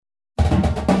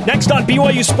Next on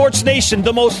BYU Sports Nation,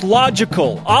 the most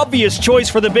logical, obvious choice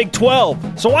for the Big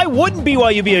 12. So why wouldn't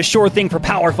BYU be a sure thing for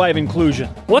Power 5 inclusion?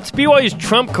 What's BYU's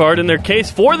trump card in their case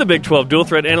for the Big 12? Dual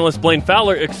threat analyst Blaine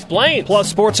Fowler explains. Plus,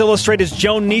 Sports Illustrated's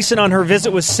Joan Neeson on her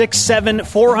visit with 6'7",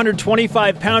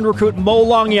 425-pound recruit Mo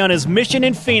Longy on his mission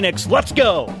in Phoenix. Let's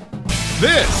go.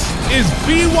 This is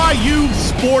BYU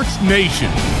Sports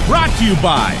Nation, brought to you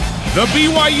by The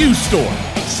BYU Store.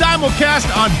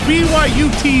 Simulcast on BYU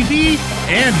TV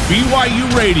and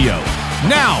BYU Radio.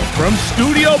 Now, from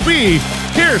Studio B,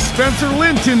 here's Spencer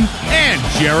Linton and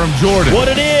Jerem Jordan. What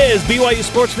it is, BYU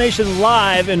Sports Nation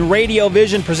live in Radio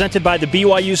Vision, presented by the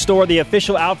BYU Store, the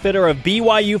official outfitter of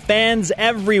BYU fans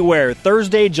everywhere.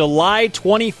 Thursday, July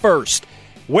 21st.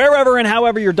 Wherever and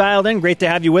however you're dialed in, great to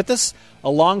have you with us.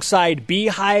 Alongside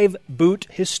Beehive boot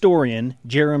historian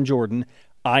Jerem Jordan,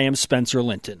 I am Spencer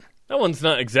Linton. That one's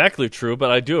not exactly true,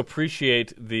 but I do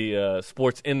appreciate the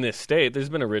sports in this state. There's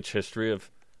been a rich history of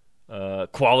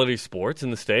quality sports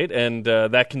in the state, and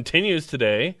that continues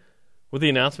today with the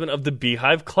announcement of the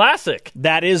Beehive Classic.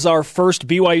 That is our first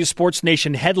BYU Sports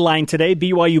Nation headline today.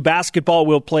 BYU basketball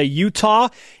will play Utah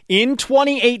in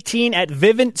 2018 at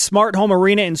Vivint Smart Home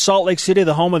Arena in Salt Lake City,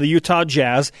 the home of the Utah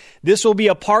Jazz. This will be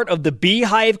a part of the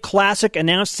Beehive Classic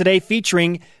announced today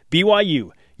featuring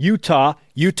BYU, Utah,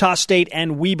 Utah State,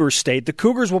 and Weber State. The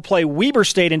Cougars will play Weber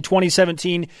State in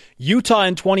 2017, Utah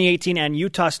in 2018, and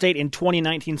Utah State in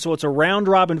 2019. So it's a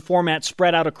round-robin format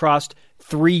spread out across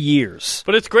 3 years.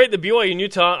 But it's great that BYU and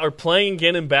Utah are playing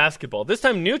again in basketball. This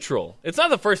time neutral. It's not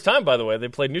the first time, by the way, they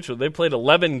played neutral. They played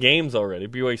 11 games already.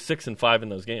 BYU 6-5 in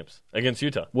those games against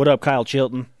Utah. What up, Kyle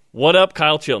Chilton? What up,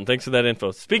 Kyle Chilton? Thanks for that info.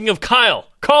 Speaking of Kyle,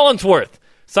 Collinsworth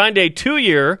signed a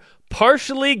 2-year,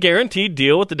 partially guaranteed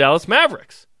deal with the Dallas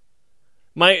Mavericks.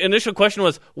 My initial question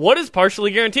was, what is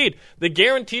partially guaranteed? The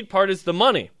guaranteed part is the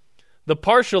money. The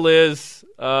partial is,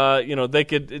 they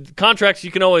could contracts.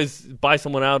 You can always buy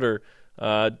someone out or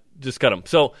just cut them.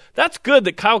 So that's good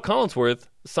that Kyle Collinsworth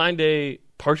signed a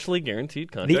partially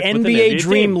guaranteed contract. The with NBA an NBA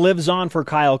dream team. lives on for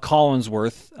Kyle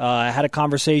Collinsworth. I had a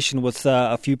conversation with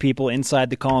a few people inside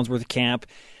the Collinsworth camp.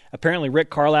 Apparently, Rick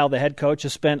Carlisle, the head coach,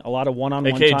 has spent a lot of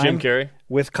one-on-one AKA time Jim Carrey.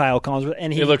 with Kyle Collinsworth.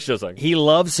 And he looks just like him. He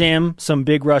loves him, some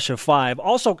big rush of 5.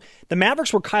 Also, the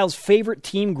Mavericks were Kyle's favorite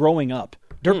team growing up.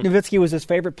 Dirk Nowitzki was his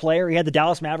favorite player. He had the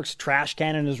Dallas Mavericks trash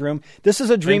can in his room. This is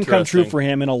a dream come true for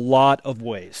him in a lot of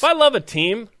ways. If I love a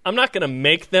team, I'm not going to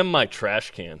make them my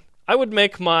trash can. I would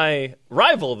make my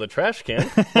rival the trash can.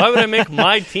 Why would I make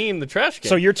my team the trash can?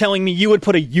 So you're telling me you would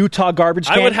put a Utah garbage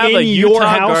can in your house? I would have a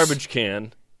Utah garbage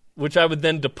can, which I would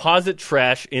then deposit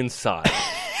trash inside.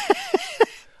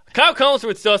 Kyle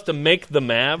Collinsworth still has to make the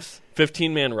Mavs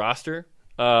 15-man roster,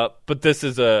 but this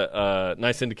is a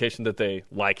nice indication that they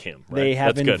like him. Right? They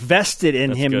have invested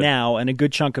in him now, and a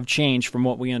good chunk of change from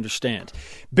what we understand.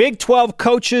 Big 12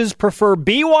 coaches prefer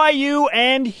BYU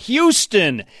and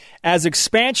Houston as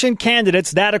expansion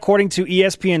candidates. That, according to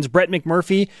ESPN's Brett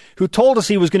McMurphy, who told us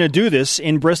he was going to do this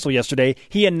in Bristol yesterday.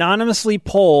 He anonymously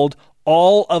polled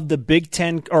all of the Big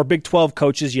 10 or Big 12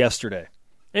 coaches yesterday.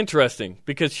 Interesting,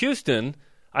 because Houston,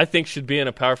 I think, should be in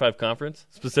a Power 5 conference,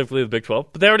 specifically the Big 12,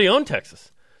 but they already own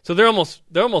Texas. So they're almost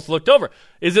looked over.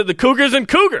 Is it the Cougars and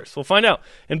Cougars? We'll find out.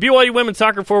 And BYU women's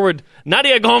soccer forward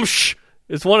Nadia Gomes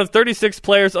is one of 36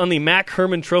 players on the Mac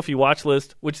Hermann Trophy watch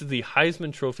list, which is the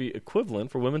Heisman Trophy equivalent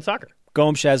for women's soccer.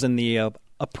 Gomes as in the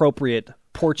appropriate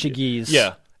Portuguese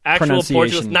actual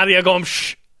Portuguese Nadia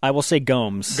Gomes. I will say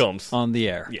Gomes on the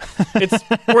air. Yeah.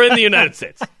 We're in the United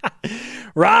States.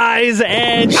 Rise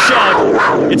and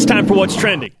shout. It's time for What's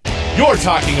Trending. You're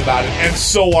talking about it, and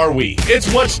so are we.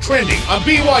 It's What's Trending on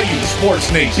BYU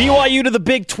Sports Nation. BYU to the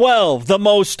Big 12, the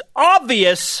most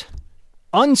obvious,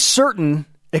 uncertain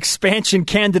expansion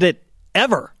candidate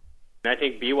ever. I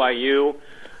think BYU,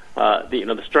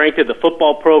 the strength of the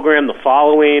football program, the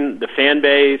following, the fan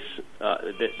base,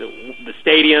 the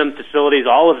stadium, facilities,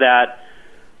 all of that,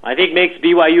 I think makes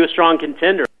BYU a strong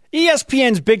contender.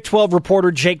 ESPN's Big 12 reporter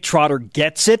Jake Trotter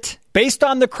gets it. Based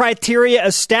on the criteria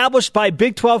established by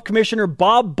Big 12 Commissioner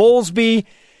Bob Bowlesby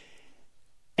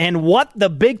and what the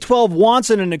Big 12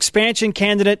 wants in an expansion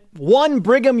candidate, one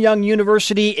Brigham Young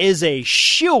University is a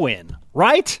shoo-in,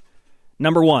 right?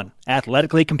 Number 1,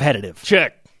 athletically competitive.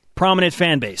 Check. Prominent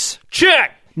fan base.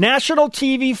 Check. National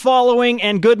TV following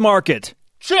and good market.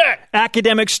 Check.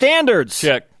 Academic standards.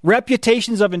 Check.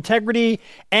 Reputations of integrity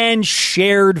and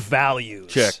shared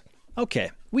values. Check.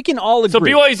 Okay, we can all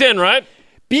agree. So BYU's in, right?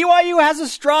 BYU has a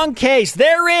strong case.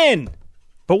 They're in.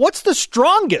 But what's the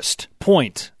strongest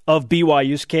point of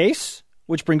BYU's case?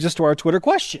 Which brings us to our Twitter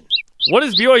question. What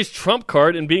is BYU's trump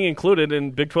card in being included in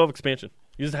Big 12 expansion?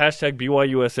 Use the hashtag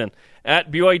BYUSN.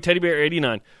 At BYU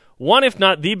TeddyBear89. One, if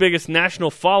not the biggest national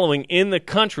following in the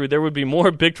country, there would be more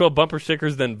Big 12 bumper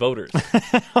stickers than voters.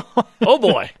 Oh,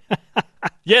 boy.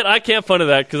 Yet I can't fund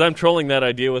that because I'm trolling that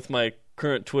idea with my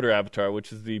current Twitter avatar,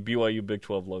 which is the BYU Big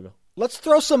 12 logo. Let's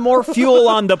throw some more fuel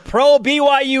on the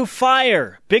pro-BYU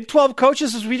fire. Big 12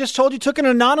 coaches, as we just told you, took an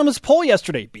anonymous poll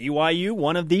yesterday. BYU,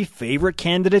 one of the favorite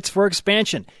candidates for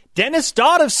expansion. Dennis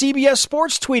Dodd of CBS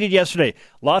Sports tweeted yesterday,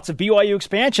 lots of BYU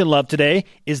expansion love today.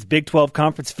 Is the Big 12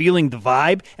 Conference feeling the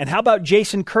vibe? And how about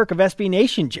Jason Kirk of SB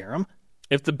Nation, Jerem?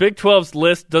 If the Big 12's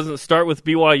list doesn't start with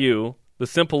BYU, the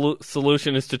simple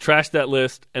solution is to trash that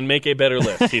list and make a better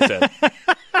list, he said.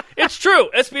 It's true.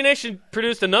 SB Nation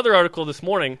produced another article this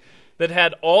morning that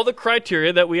had all the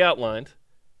criteria that we outlined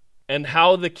and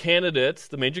how the candidates,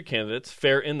 the major candidates,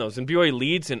 fare in those. And BYU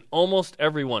leads in almost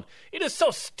every one. It is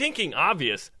so stinking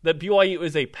obvious that BYU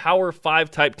is a Power 5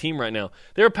 type team right now.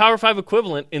 They're a Power 5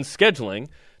 equivalent in scheduling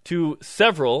to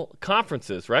several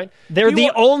conferences, right? They're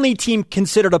the only team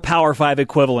considered a Power 5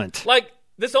 equivalent. Like,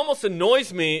 this almost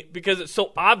annoys me because it's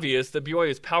so obvious that BYU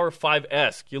is Power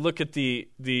 5-esque. You look at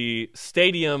the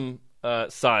stadium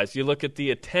size. You look at the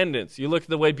attendance. You look at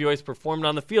the way BYU's performed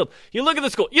on the field. You look at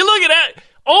the school. You look at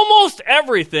almost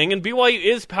everything, and BYU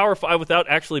is Power 5 without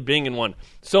actually being in one.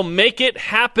 So make it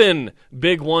happen,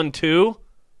 Big 1-2.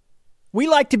 We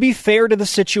like to be fair to the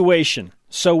situation.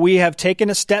 So we have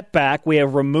taken a step back. We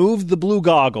have removed the blue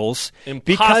goggles.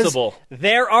 Impossible. Because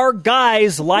there are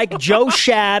guys like Joe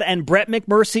Schad and Brett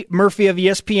McMurphy of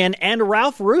ESPN and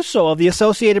Ralph Russo of the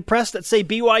Associated Press that say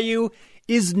BYU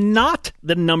is not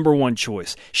the number one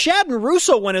choice. Schad and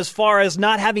Russo went as far as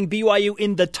not having BYU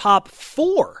in the top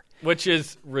 4. Which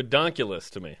is redonkulous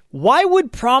to me. Why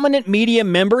would prominent media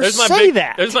members say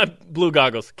that? There's my blue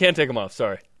goggles. Can't take them off.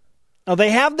 Sorry. Now,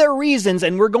 they have their reasons,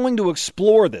 and we're going to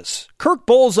explore this. Kirk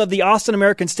Bowles of the Austin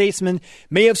American-Statesman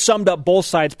may have summed up both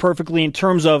sides perfectly in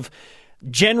terms of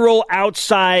general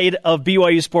outside of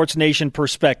BYU Sports Nation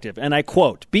perspective. And I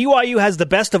quote, BYU has the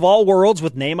best of all worlds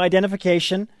with name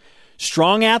identification,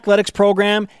 strong athletics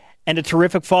program, and a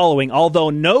terrific following, although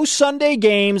no Sunday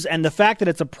games and the fact that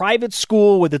it's a private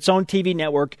school with its own TV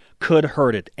network could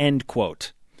hurt it, end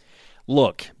quote.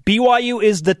 Look, BYU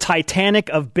is the Titanic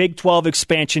of Big 12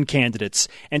 expansion candidates,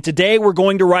 and today we're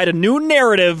going to write a new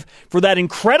narrative for that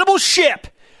incredible ship,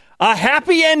 a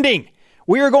happy ending.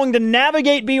 We are going to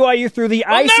navigate BYU through the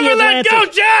icy Atlantic. I'll never let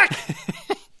go, Jack!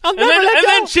 I'll never let go. And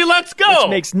then she lets go. Which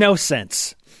makes no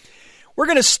sense. We're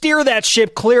going to steer that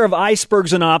ship clear of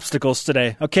icebergs and obstacles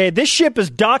today, okay? This ship is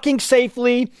docking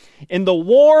safely in the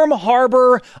warm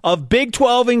harbor of Big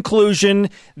 12 inclusion.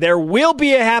 There will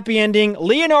be a happy ending.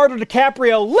 Leonardo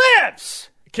DiCaprio lives!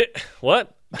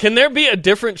 What? Can there be a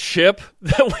different ship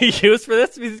that we use for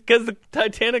this? Because the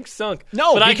Titanic sunk.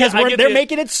 No, but because they're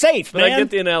making it safe, man. But I get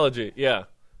the analogy, yeah.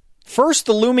 First,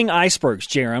 the looming icebergs,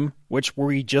 Jerem, which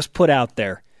we just put out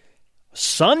there.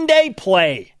 Sunday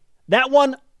play. That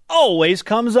one always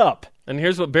comes up. And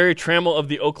here's what Barry Trammell of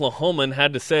the Oklahoman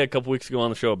had to say a couple weeks ago on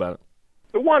the show about it.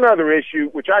 The one other issue,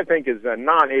 which I think is a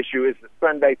non-issue, is the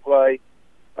Sunday play.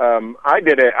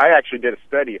 I actually did a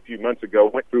study a few months ago,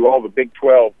 went through all the Big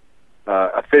 12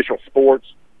 official sports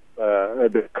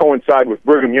that coincide with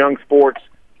Brigham Young sports,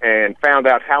 and found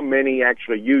out how many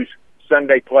actually use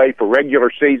Sunday play for regular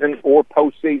season or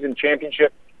postseason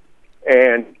championship.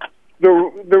 And the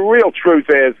real truth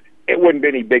is, it wouldn't be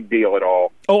any big deal at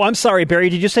all. Oh, I'm sorry, Barry.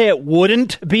 Did you say it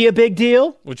wouldn't be a big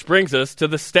deal? Which brings us to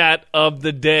the stat of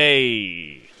the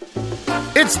day.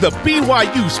 It's the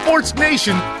BYU Sports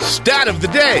Nation stat of the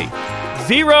day.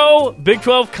 0 Big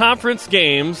 12 conference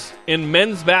games in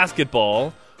men's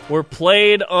basketball were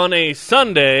played on a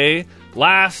Sunday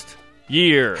last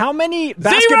year. How many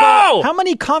 0! How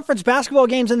many conference basketball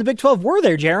games in the Big 12 were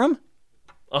there, Jerem?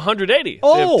 180.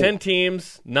 Oh. They have 10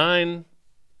 teams, 9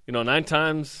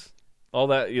 times. All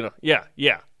that, yeah.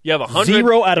 You have 100.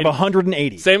 0 out of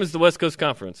 180. Same as the West Coast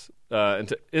Conference.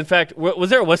 In fact, was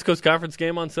there a West Coast Conference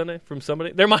game on Sunday from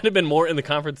somebody? There might have been more in the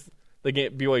conference the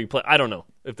game BYU played. I don't know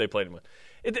if they played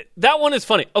in. That one is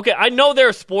funny. Okay, I know there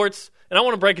are sports, and I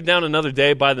want to break it down another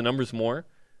day by the numbers more.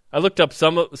 I looked up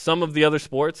some of the other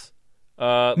sports.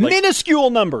 Minuscule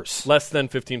numbers. Less than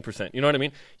 15%. You know what I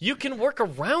mean? You can work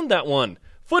around that one.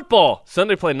 Football,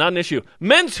 Sunday play, not an issue.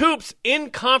 Men's hoops in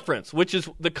conference, which is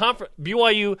the conference.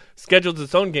 BYU schedules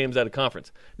its own games at a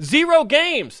conference. 0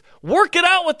 games. Work it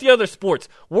out with the other sports.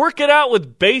 Work it out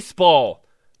with baseball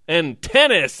and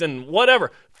tennis and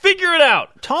whatever. Figure it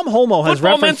out. Tom Holmoe has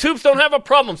Football, referenced... men's hoops don't have a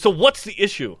problem, so what's the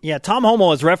issue? Yeah, Tom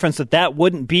Holmoe has referenced that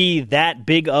wouldn't be that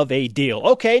big of a deal.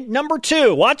 Okay, number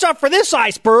 2. Watch out for this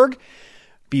iceberg.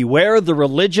 beware the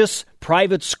religious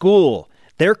private school.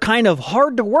 They're kind of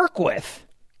hard to work with.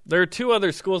 There are two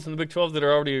other schools in the Big 12 that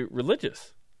are already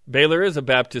religious. Baylor is a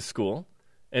Baptist school,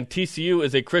 and TCU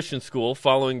is a Christian school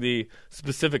following the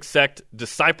specific sect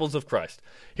Disciples of Christ.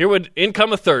 Here would in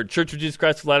come a third, Church of Jesus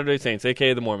Christ of Latter-day Saints,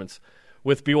 a.k.a. the Mormons,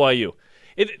 with BYU.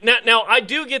 Now, I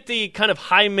do get the kind of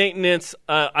high-maintenance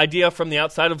idea from the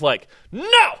outside of like, no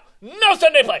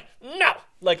Sunday play, no.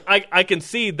 Like, I can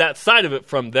see that side of it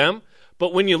from them,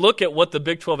 but when you look at what the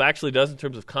Big 12 actually does in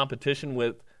terms of competition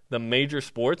with the major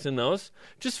sports in those,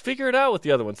 just figure it out with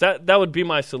the other ones. That would be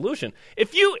my solution.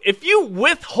 If you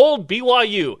withhold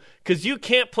BYU because you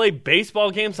can't play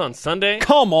baseball games on Sunday,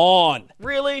 come on,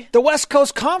 really? The West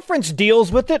Coast Conference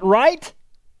deals with it, right?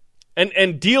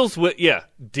 And deals with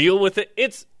deal with it.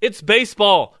 It's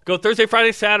baseball. Go Thursday,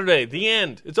 Friday, Saturday. The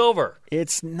end. It's over.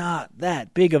 It's not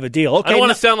that big of a deal. Okay, I don't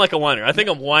want to sound like a whiner. I think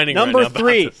I'm whining number right now.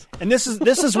 Number 3, and this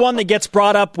is one that gets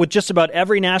brought up with just about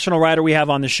every national writer we have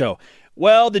on the show.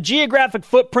 Well, the geographic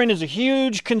footprint is a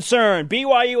huge concern.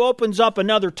 BYU opens up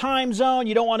another time zone.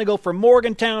 You don't want to go from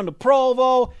Morgantown to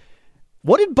Provo.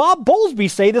 What did Bob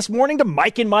Bowlesby say this morning to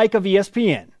Mike and Mike of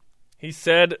ESPN? He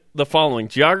said the following: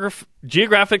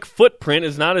 geographic footprint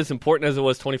is not as important as it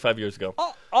was 25 years ago.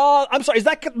 I'm sorry, is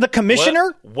that the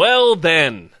commissioner? Well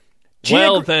then.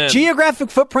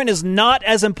 Geographic footprint is not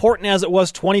as important as it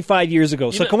was 25 years ago.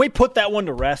 So can we put that one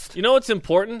to rest? You know what's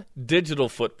important? Digital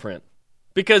footprint.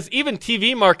 Because even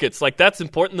TV markets, like, that's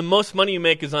important. The most money you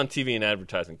make is on TV and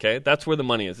advertising, okay? That's where the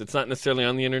money is. It's not necessarily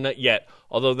on the internet yet,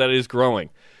 although that is growing.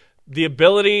 The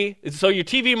ability, so your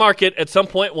TV market at some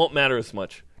point won't matter as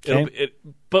much. Okay.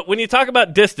 But when you talk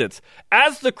about distance,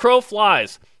 as the crow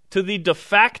flies to the de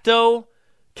facto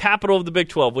capital of the Big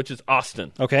 12, which is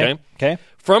Austin. Okay.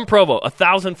 From Provo,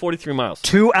 1,043 miles.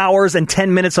 2 hours and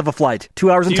 10 minutes of a flight.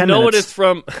 2 hours and 10 minutes. You know what it's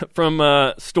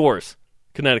from Storrs,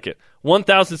 Connecticut.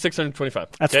 1,625.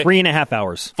 That's 3.5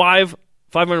 hours.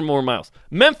 500 more miles.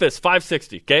 Memphis,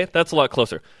 560. Okay, that's a lot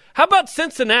closer. How about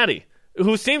Cincinnati,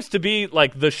 who seems to be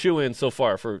like the shoe-in so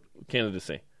far for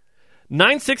candidacy?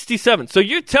 967. So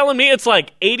you're telling me it's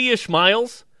like 80-ish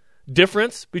miles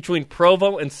difference between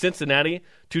Provo and Cincinnati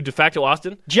to de facto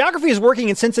Austin? Geography is working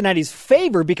in Cincinnati's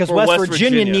favor because West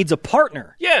Virginia needs a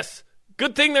partner. Yes.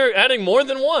 Good thing they're adding more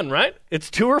than one, right? It's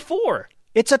 2 or 4.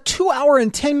 It's a 2 hour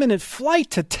and 10-minute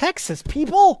flight to Texas,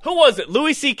 people. Who was it?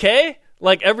 Louis C.K.?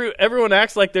 Like, everyone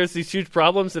acts like there's these huge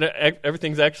problems and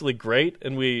everything's actually great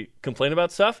and we complain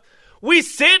about stuff. We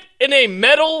sit in a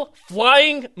metal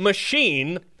flying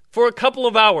machine for a couple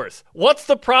of hours. What's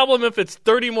the problem if it's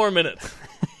 30 more minutes?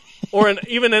 Or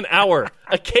even an hour,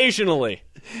 occasionally.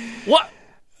 What?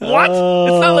 It's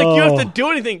not like you have to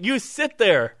do anything. You sit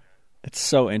there. It's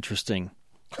so interesting.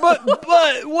 But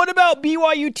what about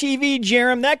BYU TV,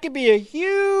 Jerem? That could be a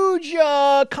huge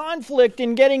conflict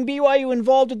in getting BYU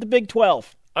involved with the Big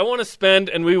 12. I want to spend,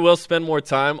 and we will spend more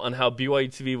time on how BYU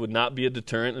TV would not be a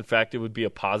deterrent. In fact, it would be a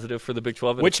positive for the Big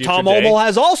 12 in which a future Tom day. Obel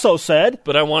has also said.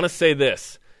 But I want to say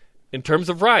this. In terms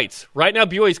of rights, right now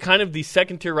BYU is kind of the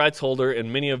second-tier rights holder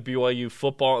in many of BYU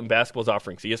football and basketball's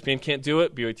offerings. ESPN can't do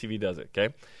it. BYU TV does it,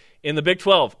 okay? In the Big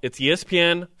 12, it's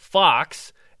ESPN,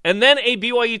 Fox, and then a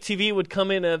BYU TV would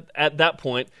come in at that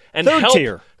point and help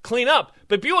clean up.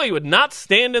 But BYU would not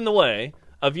stand in the way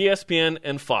of ESPN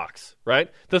and Fox, right?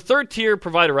 The third-tier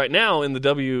provider right now in the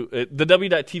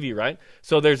W.TV, right?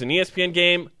 So there's an ESPN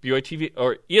game, BYU TV,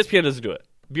 or ESPN doesn't do it.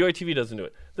 BYU TV doesn't do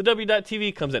it. The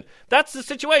W.TV comes in. That's the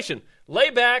situation. Lay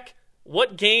back.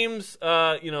 What games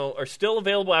are still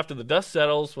available after the dust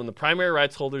settles when the primary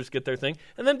rights holders get their thing,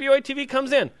 and then BYU TV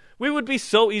comes in. We would be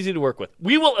so easy to work with.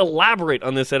 We will elaborate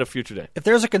on this at a future day. If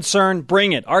there's a concern,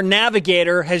 bring it. Our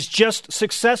navigator has just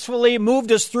successfully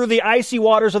moved us through the icy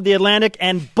waters of the Atlantic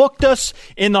and booked us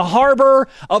in the harbor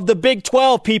of the Big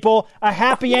 12, people. A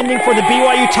happy ending for the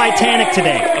BYU Titanic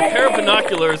today. A pair of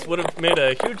binoculars would have made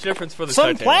a huge difference for the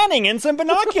Titanic. Some planning and some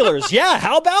binoculars. Yeah,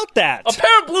 how about that? A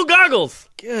pair of blue goggles.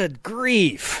 Good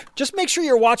grief. Just make sure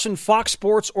you're watching Fox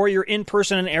Sports or you're in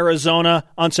person in Arizona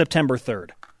on September 3rd.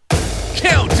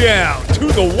 Countdown to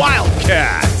the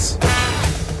Wildcats.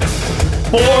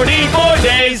 44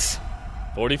 days.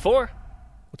 44.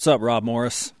 What's up, Rob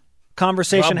Morris?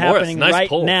 Conversation Rob Morris, happening nice right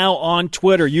poll. now on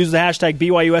Twitter. Use the hashtag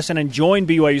BYUSN and join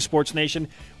BYU Sports Nation.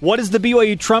 What is the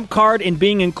BYU trump card in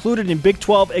being included in Big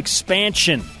 12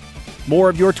 expansion? More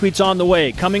of your tweets on the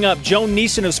way. Coming up, Joan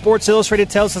Neeson of Sports Illustrated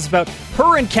tells us about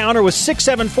her encounter with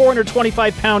 6'7",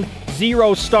 425-pound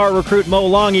zero-star recruit Mo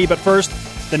Longy. But first,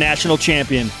 the national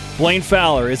champion, Blaine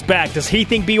Fowler, is back. Does he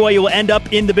think BYU will end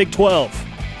up in the Big 12?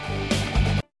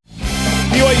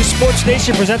 BYU Sports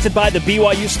Nation presented by the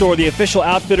BYU Store, the official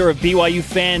outfitter of BYU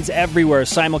fans everywhere.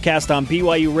 Simulcast on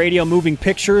BYU Radio, moving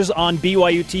pictures on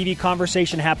BYU TV.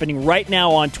 Conversation happening right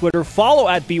now on Twitter. Follow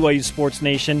at BYU Sports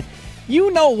Nation.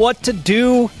 You know what to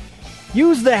do.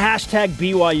 Use the hashtag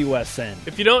BYUSN.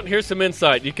 If you don't, here's some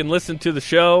insight. You can listen to the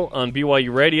show on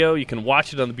BYU Radio. You can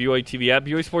watch it on the BYU TV app.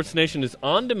 BYU Sports Nation is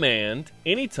on demand,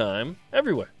 anytime,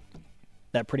 everywhere.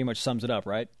 That pretty much sums it up,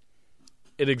 right?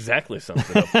 It exactly sums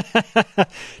it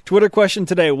up. Twitter question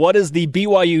today. What is the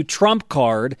BYU trump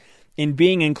card in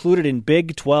being included in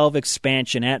Big 12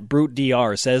 expansion? At Brute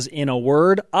DR says, in a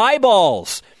word,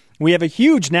 eyeballs. We have a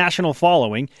huge national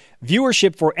following.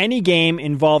 Viewership for any game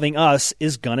involving us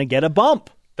is going to get a bump.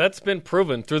 That's been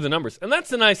proven through the numbers. And that's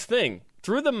the nice thing.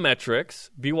 Through the metrics,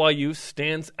 BYU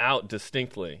stands out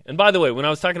distinctly. And by the way, when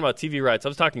I was talking about TV rights, I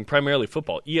was talking primarily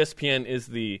football. ESPN is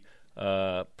the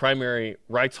primary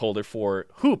rights holder for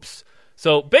hoops.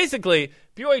 So basically,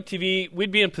 BYU TV,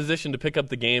 we'd be in position to pick up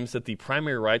the games that the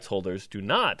primary rights holders do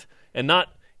not, and not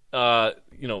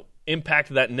impact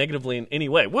that negatively in any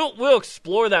way. We'll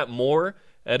explore that more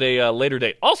at a later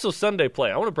date. Also, Sunday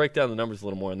play. I want to break down the numbers a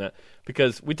little more on that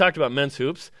because we talked about men's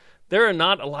hoops. There are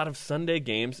not a lot of Sunday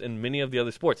games in many of the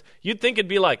other sports. You'd think it'd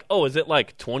be like, oh, is it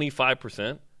like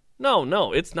 25%?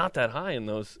 No, it's not that high in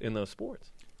those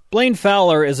sports. Blaine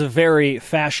Fowler is a very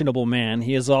fashionable man.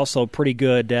 He is also pretty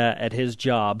good at his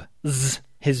job.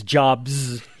 His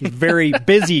jobs. He's a very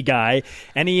busy guy,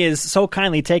 and he is so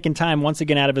kindly taking time once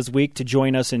again out of his week to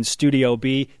join us in Studio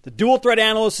B. The dual threat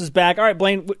analyst is back. All right,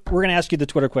 Blaine, we're going to ask you the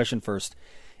Twitter question first.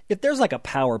 If there's like a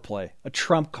power play, a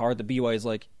trump card, the BYU is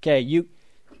like, okay, you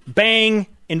bang,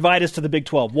 invite us to the Big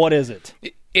 12. What is it?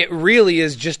 It really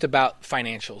is just about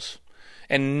financials.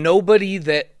 And nobody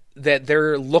that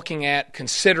they're looking at,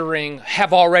 considering,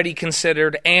 have already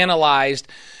considered, analyzed,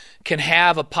 can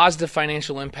have a positive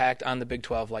financial impact on the Big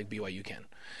 12 like BYU can.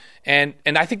 And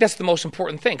I think that's the most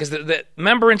important thing, because the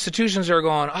member institutions are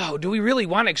going, oh, do we really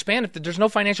want to expand? If there's no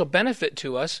financial benefit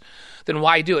to us, then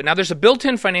why do it? Now, there's a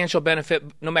built-in financial benefit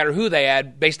no matter who they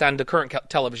add based on the current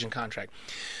television contract.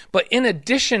 But in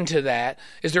addition to that,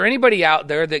 is there anybody out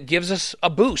there that gives us a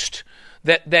boost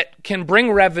that can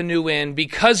bring revenue in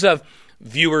because of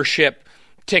viewership,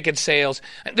 ticket sales?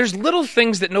 There's little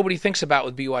things that nobody thinks about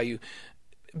with BYU.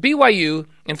 BYU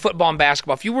in football and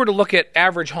basketball, if you were to look at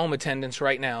average home attendance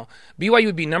right now, BYU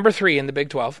would be number 3 in the Big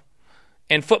 12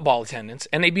 in football attendance,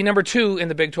 and they'd be number 2 in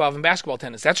the Big 12 in basketball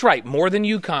attendance. That's right, more than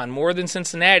UConn, more than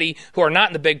Cincinnati, who are not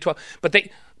in the Big 12, but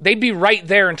they'd be right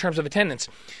there in terms of attendance.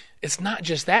 It's not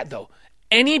just that, though.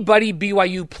 Anybody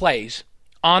BYU plays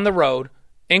on the road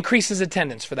increases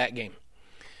attendance for that game.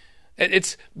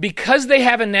 It's because they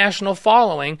have a national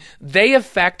following, they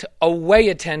affect away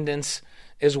attendance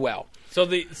as well. So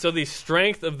the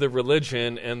strength of the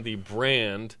religion and the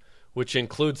brand, which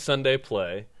includes Sunday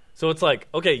play. So it's like,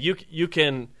 okay, you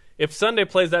can, if Sunday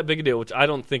play is that big a deal, which I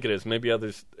don't think it is, maybe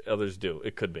others do,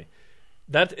 it could be.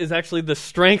 That is actually the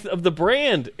strength of the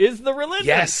brand, is the religion.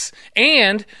 Yes,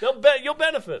 and you'll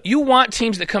benefit. You want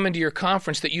teams that come into your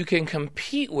conference that you can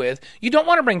compete with. You don't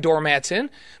want to bring doormats in,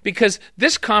 because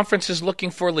this conference is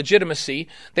looking for legitimacy.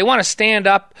 They want to stand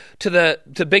up to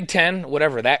Big Ten,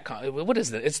 whatever that. What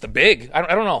is it? It's the Big.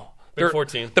 I don't know. Big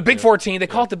 14. The Big 14. They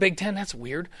call it the Big 10. That's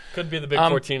weird. Could be the Big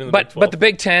 14 and the Big 12. But the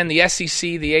Big 10, the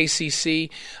SEC, the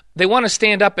ACC, they want to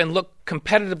stand up and look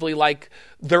competitively like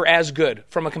they're as good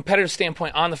from a competitive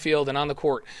standpoint on the field and on the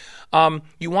court.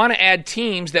 You want to add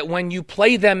teams that when you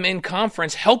play them in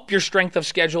conference help your strength of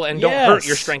schedule and don't hurt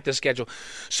your strength of schedule.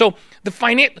 So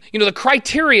the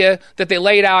criteria that they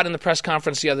laid out in the press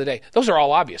conference the other day, those are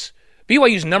all obvious.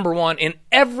 BYU's number 1 in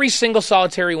every single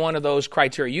solitary one of those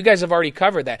criteria. You guys have already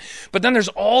covered that. But then there's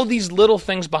all these little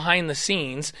things behind the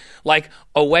scenes, like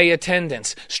away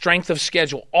attendance, strength of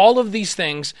schedule, all of these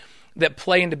things that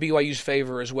play into BYU's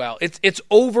favor as well. It's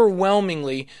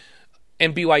overwhelmingly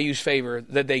in BYU's favor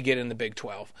that they get in the Big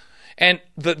 12. And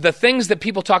the things that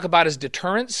people talk about as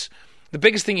deterrence, the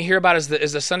biggest thing you hear about is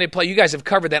the Sunday play. You guys have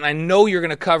covered that, and I know you're going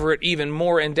to cover it even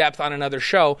more in depth on another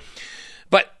show.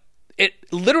 But it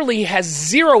literally has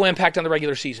zero impact on the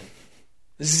regular season.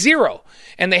 Zero.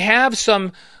 And they have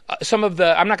some of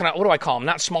the, what do I call them?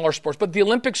 Not smaller sports, but the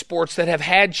Olympic sports that have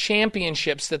had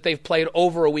championships that they've played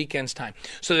over a weekend's time.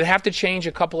 So they have to change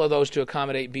a couple of those to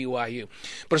accommodate BYU.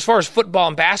 But as far as football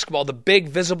and basketball, the big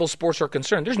visible sports are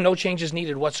concerned, there's no changes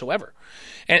needed whatsoever.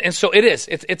 And so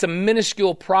it's a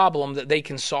minuscule problem that they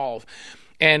can solve.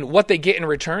 And what they get in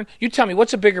return, you tell me,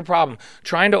 what's a bigger problem?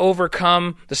 Trying to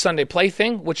overcome the Sunday play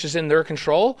thing, which is in their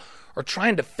control, are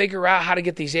trying to figure out how to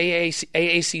get these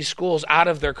AAC schools out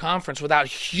of their conference without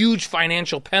huge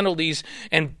financial penalties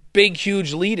and big,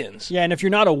 huge lead-ins. Yeah, and if you're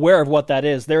not aware of what that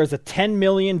is, there is a $10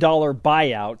 million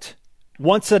buyout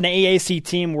once an AAC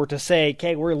team were to say,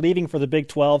 okay, we're leaving for the Big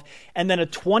 12, and then a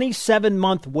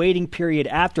 27-month waiting period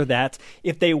after that.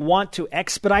 If they want to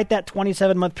expedite that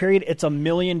 27-month period, it's $1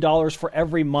 million for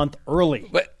every month early.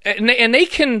 But and they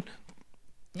can,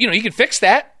 you can fix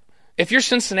that. If you're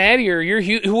Cincinnati or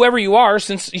you're whoever you are,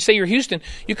 since you say you're Houston,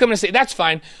 you come in and say, that's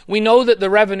fine. We know that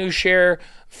the revenue share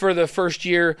for the first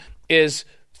year is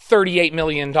 $38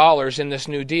 million in this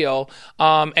new deal,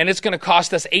 and it's going to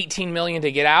cost us $18 million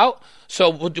to get out, so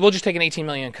we'll just take an $18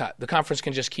 million cut. The conference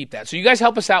can just keep that. So you guys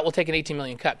help us out, we'll take an $18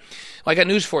 million cut. Well, I got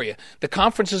news for you. The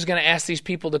conference is going to ask these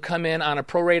people to come in on a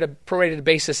prorated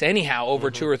basis anyhow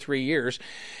over 2 or 3 years.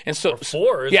 And so, or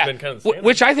 4 has been kind of the standard.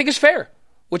 Which I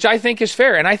think is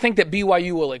fair. And I think that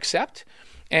BYU will accept.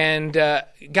 And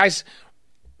guys,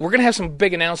 we're going to have some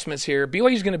big announcements here.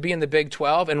 BYU is going to be in the Big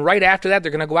 12, and right after that,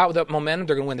 they're going to go out with that momentum.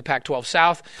 They're going to win the Pac-12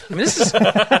 South. I mean, this is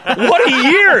what a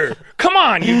year! Come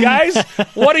on, you guys,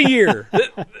 what a year!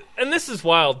 And this is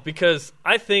wild because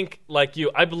I think, like you,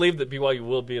 I believe that BYU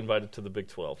will be invited to the Big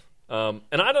 12. And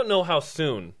I don't know how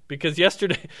soon, because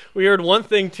yesterday we heard one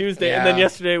thing Tuesday, and then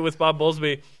yesterday with Bob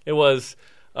Bowlesby, it was,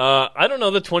 I don't know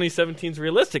that 2017 is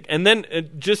realistic. And then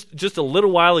just a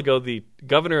little while ago, the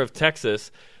governor of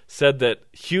Texas said that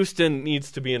Houston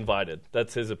needs to be invited.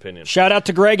 That's his opinion. Shout out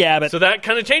to Greg Abbott. So that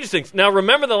kind of changes things. Now,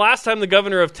 remember the last time the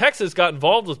governor of Texas got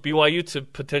involved with BYU to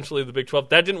potentially the Big 12,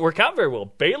 that didn't work out very well.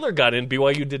 Baylor got in,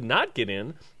 BYU did not get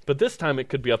in, but this time it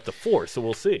could be up to 4, so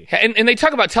we'll see. And they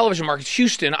talk about television markets.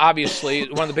 Houston, obviously,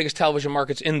 one of the biggest television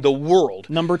markets in the world.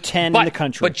 Number 10 in the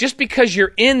country. But just because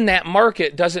you're in that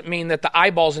market doesn't mean that the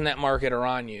eyeballs in that market are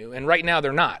on you. And right now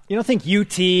they're not. You don't think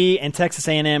UT and Texas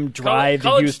A&M drive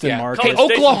the Houston market?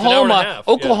 Hey,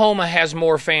 Oklahoma has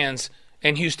more fans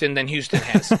in Houston than Houston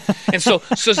has. And so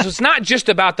it's not just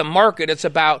about the market. It's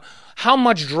about how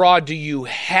much draw do you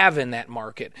have in that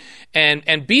market. And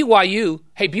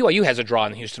BYU has a draw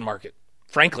in the Houston market,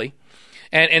 frankly.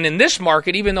 And in this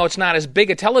market, even though it's not as big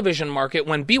a television market,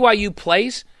 when BYU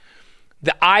plays,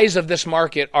 the eyes of this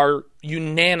market are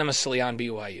unanimously on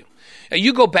BYU.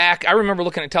 You go back, I remember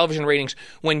looking at television ratings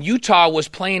when Utah was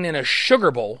playing in a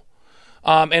Sugar Bowl,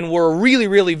 and were really,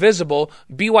 really visible.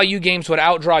 BYU games would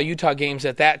outdraw Utah games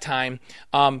at that time.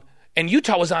 And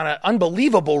Utah was on an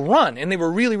unbelievable run, and they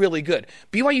were really, really good.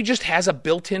 BYU just has a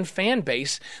built-in fan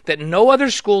base that no other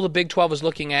school the Big 12 is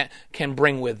looking at can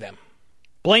bring with them.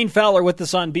 Blaine Fowler with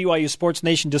us on BYU Sports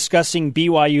Nation discussing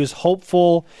BYU's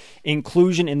hopeful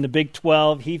inclusion in the Big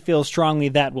 12. He feels strongly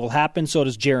that will happen. So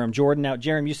does Jerem Jordan. Now,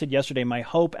 Jerem, you said yesterday, my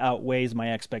hope outweighs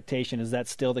my expectation. Is that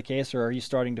still the case, or are you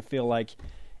starting to feel like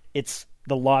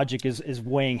the logic is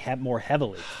weighing more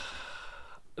heavily?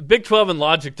 Big 12 and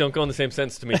logic don't go in the same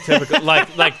sense to me, typically.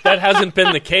 like that hasn't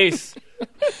been the case.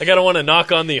 Like, I don't want to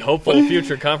knock on the hopeful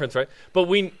future conference, right? But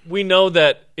we know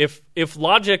that if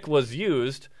logic was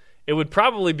used, it would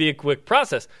probably be a quick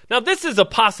process. Now, this is a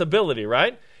possibility,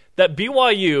 right? That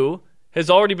BYU has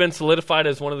already been solidified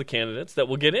as one of the candidates that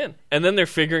will get in. And then they're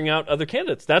figuring out other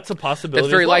candidates. That's a possibility.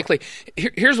 That's very likely.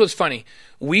 Here's what's funny.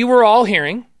 We were all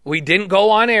hearing, we didn't go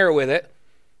on air with it,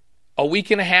 a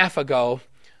week and a half ago,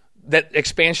 that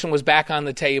expansion was back on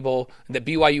the table, that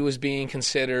BYU was being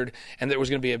considered, and there was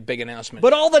going to be a big announcement.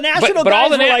 But all the national guys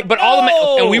were like,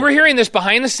 no! And we were hearing this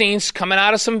behind the scenes, coming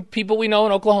out of some people we know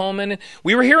in Oklahoma, and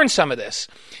we were hearing some of this.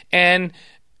 And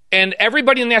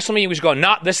everybody in the national media was going,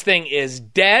 this thing is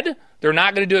dead. They're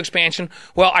not going to do expansion.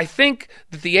 Well, I think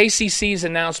that the ACC's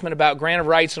announcement about grant of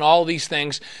rights and all of these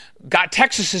things got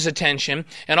Texas's attention,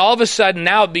 and all of a sudden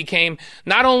now it became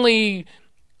not only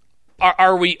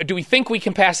do we think we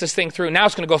can pass this thing through? Now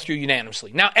it's going to go through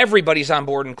unanimously. Now everybody's on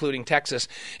board, including Texas,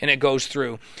 and it goes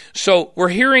through. So we're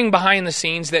hearing behind the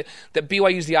scenes that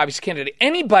BYU is the obvious candidate.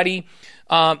 Anybody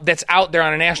that's out there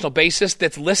on a national basis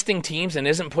that's listing teams and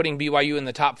isn't putting BYU in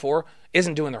the top 4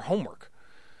 isn't doing their homework.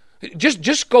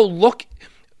 Just go look.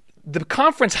 The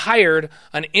conference hired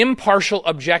an impartial,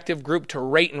 objective group to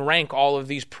rate and rank all of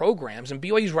these programs, and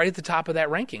BYU's right at the top of that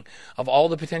ranking of all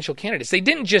the potential candidates. They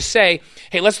didn't just say,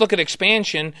 hey, let's look at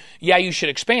expansion. Yeah, you should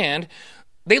expand.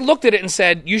 They looked at it and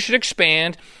said, you should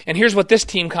expand, and here's what this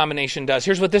team combination does.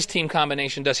 Here's what this team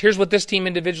combination does. Here's what this team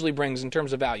individually brings in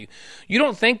terms of value. You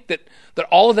don't think that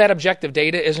all of that objective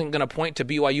data isn't going to point to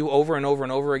BYU over and over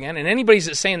and over again? And anybody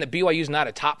that's saying that BYU's not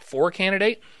a top 4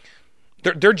 candidate,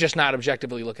 they're just not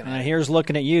objectively looking at it. Here's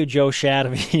looking at you, Joe Schad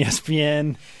of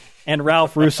ESPN and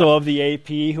Ralph Russo of the AP,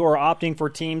 who are opting for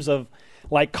teams of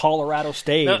like Colorado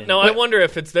State. No, I wonder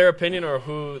if it's their opinion or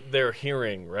who they're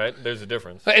hearing, right? There's a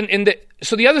difference.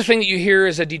 So the other thing that you hear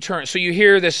is a deterrent. So you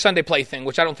hear this Sunday play thing,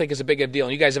 which I don't think is a big of a deal,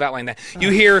 and you guys have outlined that.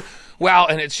 You hear,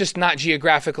 and it's just not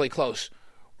geographically close.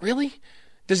 Really?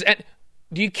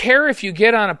 Do you care if you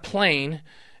get on a plane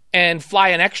and fly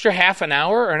an extra half an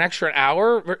hour or an extra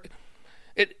hour?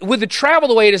 With the travel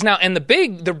the way it is now, and the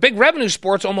big revenue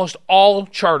sports almost all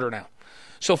charter now.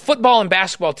 So football and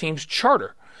basketball teams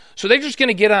charter. So they're just going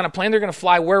to get on a plane. They're going to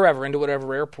fly wherever into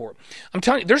whatever airport. I'm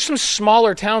telling you, there's some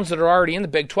smaller towns that are already in the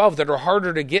Big 12 that are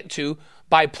harder to get to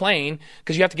by plane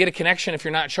because you have to get a connection if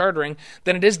you're not chartering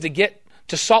than it is to get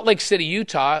to Salt Lake City,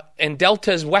 Utah, and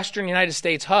Delta's Western United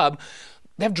States hub.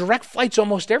 They have direct flights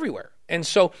almost everywhere. And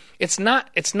so it's not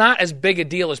as big a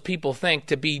deal as people think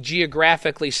to be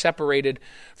geographically separated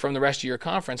from the rest of your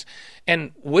conference.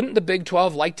 And wouldn't the Big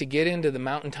 12 like to get into the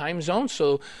Mountain Time Zone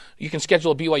so you can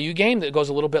schedule a BYU game that goes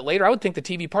a little bit later? I would think the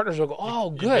TV partners will go,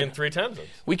 oh, good. You'd be in 3 time zones.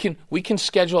 We can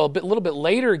schedule a little bit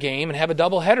later game and have a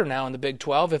doubleheader now in the Big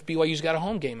 12 if BYU's got a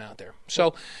home game out there.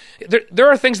 So there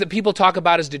are things that people talk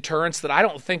about as deterrents that I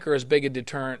don't think are as big a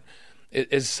deterrent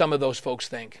as some of those folks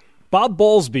think. Bob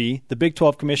Bowlesby, the Big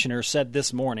 12 commissioner, said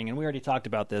this morning, and we already talked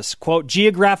about this, quote,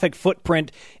 geographic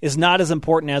footprint is not as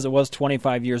important as it was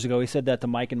 25 years ago. He said that to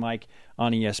Mike and Mike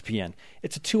on ESPN.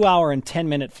 It's a 2-hour and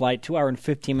 10-minute flight, 2-hour and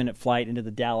 15-minute flight into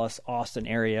the Dallas-Austin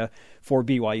area for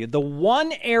BYU. The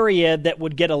one area that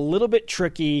would get a little bit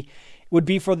tricky would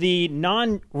be for the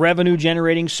non-revenue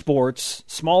generating sports,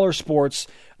 smaller sports,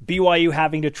 BYU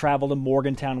having to travel to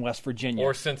Morgantown, West Virginia.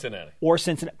 Or Cincinnati.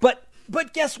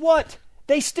 But guess what?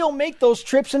 They still make those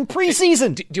trips in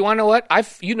preseason. Do you want to know what?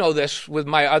 You know this with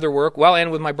my other work, and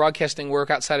with my broadcasting work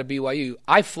outside of BYU.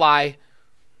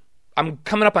 I'm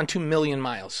coming up on 2 million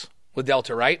miles with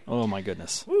Delta, right? Oh, my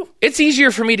goodness. It's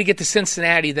easier for me to get to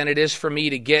Cincinnati than it is for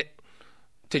me to get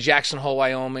to Jackson Hole,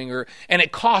 Wyoming, and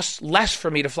it costs less for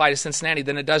me to fly to Cincinnati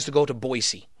than it does to go to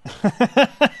Boise.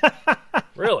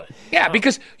 Really? Yeah,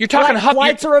 because you're talking hub.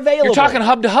 Flights are available. You're talking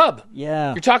hub to hub.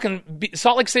 Yeah. You're talking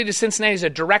Salt Lake City to Cincinnati is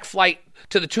a direct flight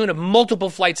to the tune of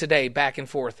multiple flights a day back and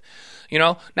forth.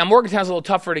 Now Morgantown's a little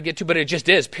tougher to get to, but it just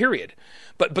is, period.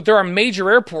 But there are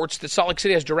major airports that Salt Lake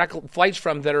City has direct flights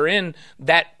from that are in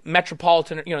that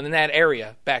metropolitan, in that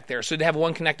area back there. So they have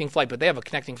one connecting flight, but they have a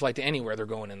connecting flight to anywhere they're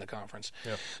going in the conference.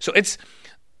 Yeah. So it's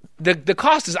the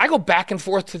cost is I go back and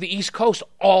forth to the East Coast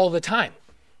all the time.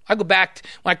 I go back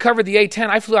when I covered the A-10.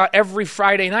 I flew out every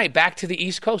Friday night back to the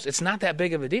East Coast. It's not that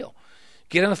big of a deal.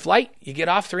 Get on the flight, you get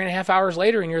off 3.5 hours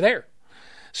later, and you're there.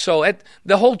 So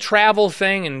the whole travel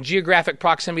thing and geographic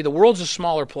proximity, the world's a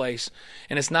smaller place,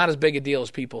 and it's not as big a deal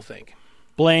as people think.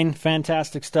 Blaine,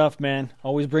 fantastic stuff, man.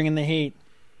 Always bringing the heat.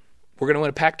 We're going to win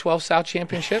a Pac-12 South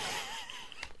championship.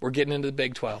 We're getting into the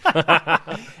Big 12.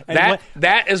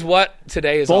 that is what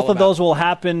today is all about. Both of those will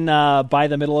happen by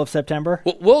the middle of September?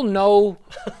 We'll know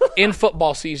in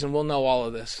football season. We'll know all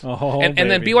of this. And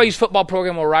then BYU's football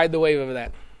program will ride the wave of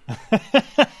that.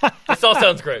 This all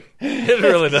sounds great. It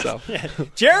really does.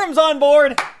 Jerem's on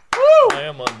board. Woo! I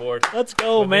am on board. Let's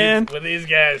go, man. With these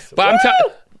guys. But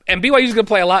and BYU's going to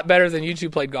play a lot better than you two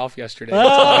played golf yesterday.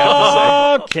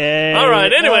 Okay. All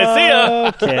right. Anyway, see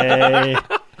ya. Okay.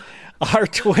 Our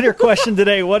Twitter question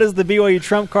today, what is the BYU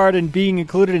trump card in being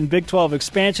included in Big 12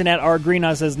 expansion? At our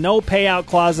Greenhouse says no payout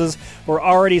clauses for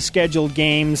already scheduled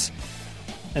games.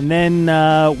 And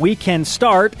then we can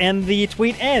start, and the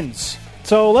tweet ends.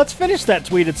 So let's finish that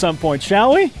tweet at some point,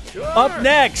 shall we? Sure. Up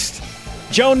next,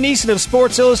 Joan Neeson of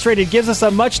Sports Illustrated gives us a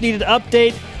much-needed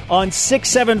update on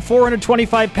 6'7",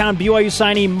 425-pound BYU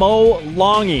signee Mo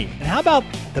Longy. And how about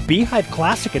the Beehive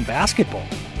Classic in basketball?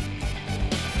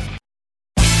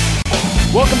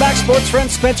 Welcome back, sports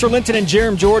friends. Spencer Linton and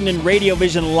Jerem Jordan in Radio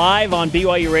Vision live on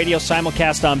BYU Radio,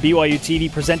 simulcast on BYU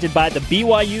TV, presented by the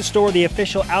BYU Store, the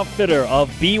official outfitter of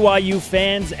BYU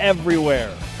fans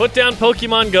everywhere. Put down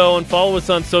Pokemon Go and follow us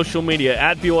on social media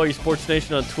at BYU Sports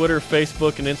Nation on Twitter,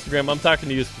 Facebook, and Instagram. I'm talking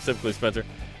to you specifically, Spencer.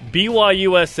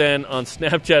 BYUSN on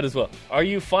Snapchat as well. Are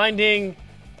you finding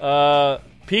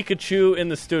Pikachu in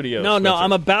the studio? No, Spencer?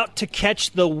 I'm about to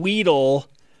catch the Weedle.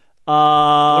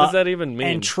 What does that even mean?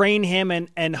 And train him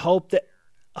and hope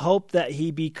that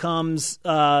he becomes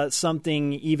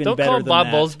something even Don't better than call Bob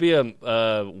that. Bowlesby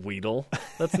a Weedle.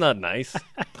 That's not nice.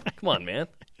 Come on, man.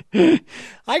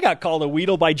 I got called a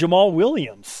Weedle by Jamal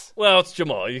Williams. Well, it's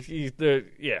Jamal.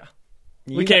 Yeah.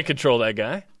 We can't control that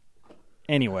guy.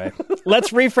 Anyway,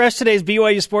 let's refresh today's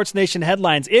BYU Sports Nation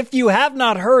headlines. If you have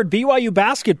not heard, BYU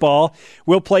basketball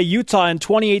will play Utah in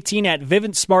 2018 at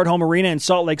Vivint Smart Home Arena in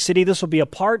Salt Lake City. This will be a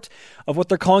part of what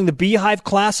they're calling the Beehive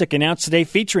Classic, announced today,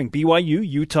 featuring BYU,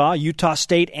 Utah, Utah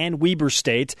State, and Weber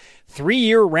State.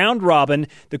 3-year round robin.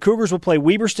 The Cougars will play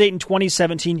Weber State in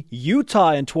 2017,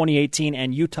 Utah in 2018,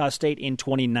 and Utah State in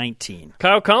 2019.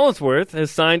 Kyle Collinsworth has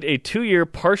signed a 2-year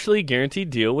partially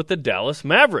guaranteed deal with the Dallas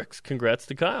Mavericks. Congrats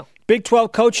to Kyle. Big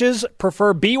 12 coaches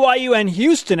prefer BYU and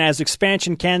Houston as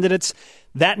expansion candidates.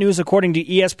 That news according to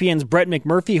ESPN's Brett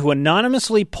McMurphy, who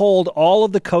anonymously polled all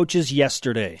of the coaches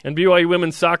yesterday. And BYU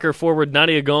women's soccer forward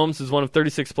Nadia Gomes is one of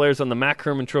 36 players on the Mac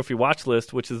Herman Trophy watch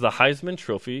list, which is the Heisman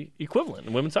Trophy equivalent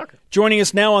in women's soccer. Joining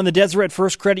us now on the Deseret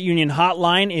First Credit Union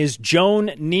hotline is Joan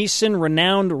Neeson,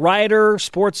 renowned writer,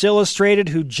 Sports Illustrated,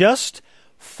 who just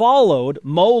followed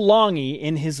Mo Longy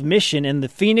in his mission in the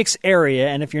Phoenix area.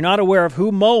 And if you're not aware of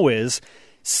who Mo is,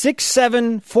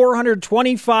 6'7",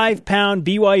 425-pound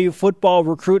BYU football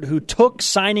recruit who took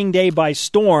signing day by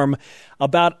storm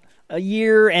about a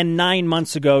year and 9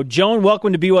 months ago. Joan,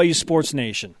 welcome to BYU Sports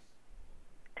Nation.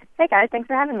 Hey, guys. Thanks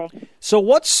for having me. So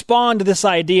what spawned this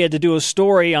idea to do a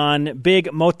story on big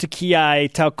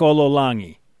Motekiai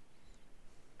Taukololangi?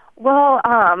 Well,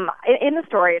 in the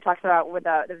story, it talks about with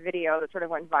the video that sort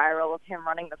of went viral of him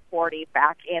running the 40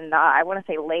 back in, I want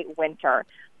to say, late winter.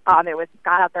 It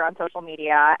got out there on social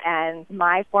media, and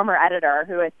my former editor,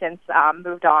 who has since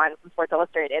moved on from Sports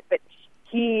Illustrated, but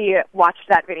he watched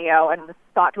that video and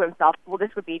thought to himself, well,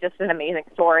 this would be just an amazing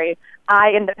story.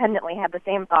 I independently had the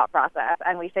same thought process,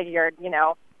 and we figured,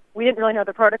 we didn't really know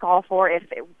the protocol for if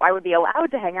I would be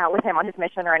allowed to hang out with him on his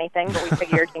mission or anything, but we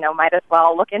figured, might as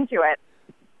well look into it.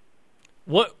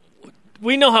 What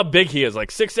we know how big he is, like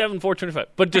 6'7", 425.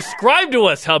 But describe to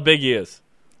us how big he is.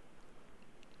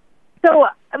 So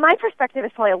my perspective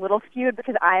is probably a little skewed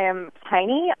because I am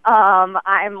tiny.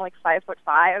 I'm like 5'5",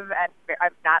 and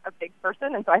I'm not a big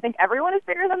person, and so I think everyone is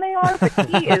bigger than they are. But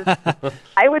he is,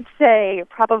 I would say,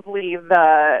 probably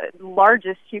the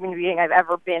largest human being I've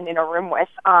ever been in a room with.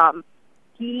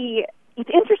 It's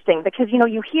interesting because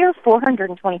you hear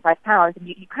 425 pounds, and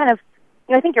you kind of.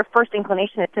 I think your first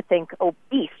inclination is to think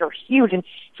obese or huge, and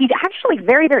he's actually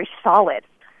very, very solid.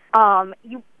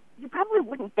 You probably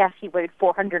wouldn't guess he weighed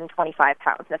 425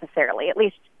 pounds necessarily. At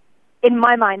least in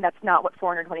my mind, that's not what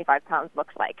 425 pounds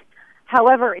looks like.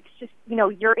 However, it's just,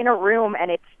 you're in a room,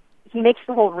 and he makes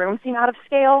the whole room seem out of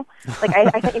scale. Like I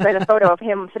sent you guys a photo of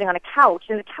him sitting on a couch,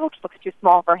 and the couch looks too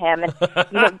small for him.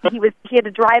 And he had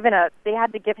to drive in they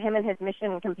had to give him and his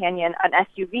mission companion an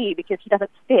SUV because he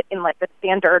doesn't fit in like the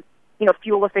standard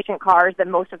fuel-efficient cars that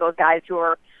most of those guys who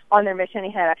are on their mission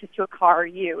and have access to a car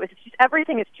use. It's just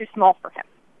everything is too small for him.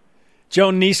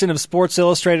 Joan Neeson of Sports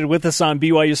Illustrated with us on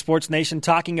BYU Sports Nation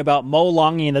talking about Mo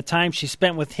Longy and the time she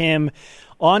spent with him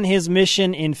on his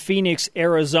mission in Phoenix,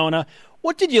 Arizona.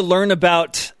 What did you learn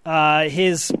about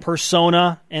his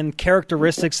persona and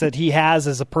characteristics that he has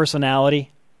as a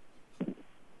personality?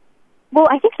 Well,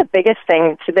 I think the biggest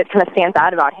thing that kind of stands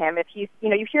out about him is you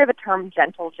hear the term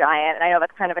gentle giant, and I know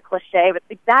that's kind of a cliche, but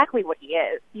it's exactly what he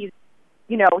is. He's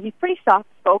pretty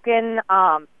soft-spoken,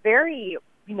 very,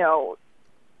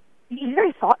 he's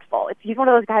very thoughtful. He's one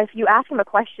of those guys, you ask him a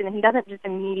question, and he doesn't just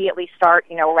immediately start,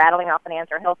 rattling off an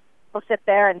answer. He'll sit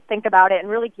there and think about it and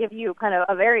really give you kind of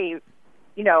a very,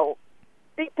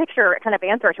 big picture kind of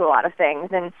answer to a lot of things.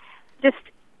 And just,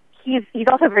 he's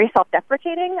also very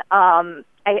self-deprecating.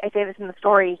 I say this in the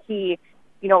story. He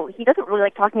doesn't really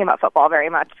like talking about football very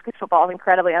much because football is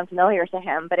incredibly unfamiliar to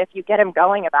him. But if you get him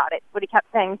going about it, what he kept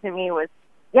saying to me was,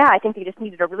 yeah, I think they just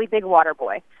needed a really big water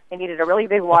boy. They needed a really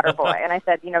big water boy. And I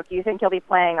said, do you think he'll be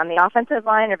playing on the offensive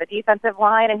line or the defensive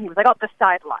line? And he was like, the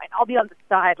sideline. I'll be on the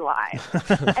sideline.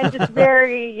 And just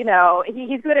very,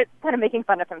 he's good at kind of making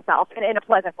fun of himself in a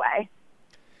pleasant way.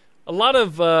 A lot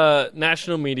of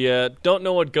national media don't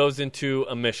know what goes into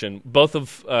a mission. Both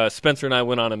of Spencer and I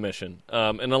went on a mission,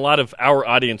 and a lot of our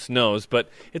audience knows. But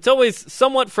it's always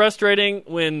somewhat frustrating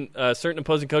when certain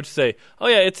opposing coaches say, "Oh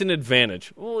yeah, it's an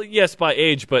advantage." Well, yes, by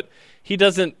age, but he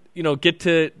doesn't, he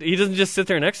doesn't just sit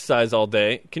there and exercise all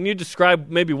day. Can you describe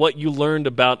maybe what you learned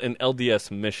about an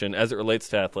LDS mission as it relates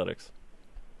to athletics?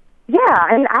 Yeah,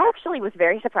 I actually was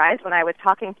very surprised when I was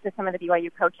talking to some of the BYU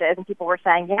coaches, and people were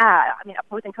saying,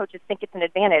 opposing coaches think it's an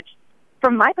advantage.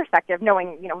 From my perspective,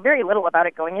 knowing, very little about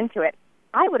it going into it,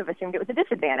 I would have assumed it was a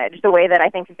disadvantage, the way that I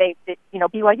think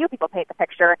BYU people paint the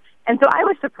picture. And so I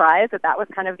was surprised that was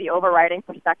kind of the overriding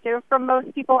perspective from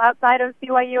most people outside of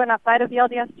BYU and outside of the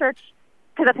LDS Church,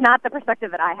 because that's not the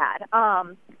perspective that I had.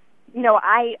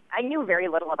 I knew very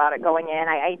little about it going in.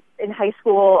 I in high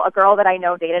school, a girl that I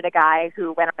know dated a guy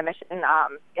who went on a mission,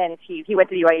 and he went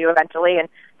to BYU eventually, and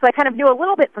so I kind of knew a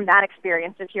little bit from that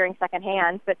experience, just hearing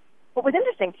secondhand. But what was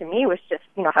interesting to me was just,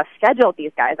 how scheduled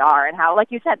these guys are, and how,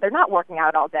 like you said, they're not working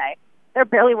out all day. They're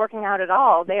barely working out at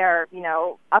all. They are,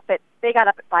 they got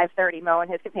up at 5:30, Mo and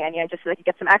his companion, just so they could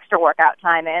get some extra workout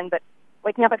time in, but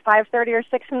waking up at 5:30 or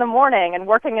 6 in the morning and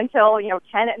working until,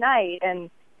 10 at night. And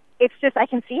it's just, I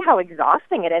can see how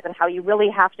exhausting it is and how you really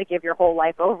have to give your whole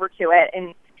life over to it.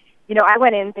 And, I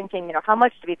went in thinking, how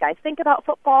much do these guys think about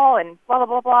football and blah, blah,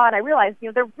 blah, blah. And I realized,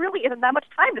 there really isn't that much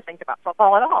time to think about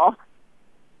football at all.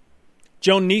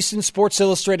 Joan Neeson, Sports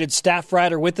Illustrated staff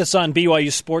writer, with us on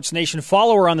BYU Sports Nation.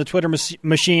 Follow her on the Twitter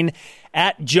machine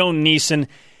at Joan Neeson.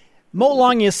 Mo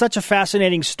Longy is such a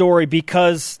fascinating story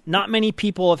because not many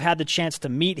people have had the chance to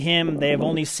meet him. They have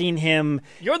only seen him.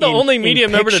 You're the only media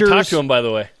member to talk to him, by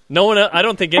the way. No one. I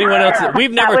don't think anyone else.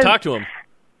 We've never talked to him.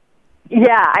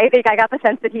 Yeah, I think I got the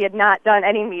sense that he had not done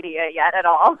any media yet at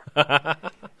all.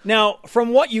 Now, from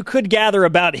what you could gather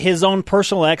about his own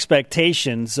personal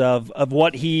expectations of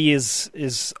what he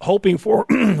is hoping for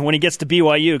when he gets to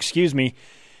BYU,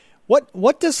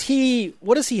 what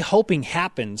is he hoping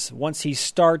happens once he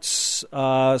starts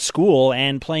school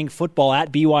and playing football at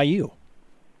BYU?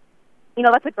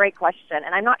 That's a great question,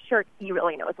 and I'm not sure he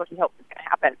really knows what he hopes is going to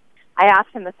happen. I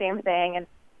asked him the same thing, and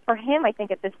for him, I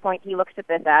think at this point he looks at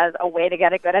this as a way to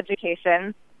get a good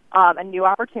education, a new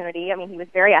opportunity. I mean, he was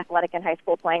very athletic in high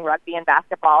school, playing rugby and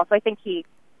basketball, so I think he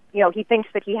thinks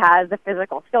that he has the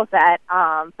physical skill set,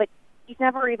 but he's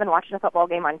never even watched a football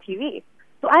game on TV.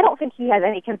 So I don't think he has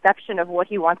any conception of what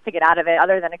he wants to get out of it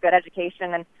other than a good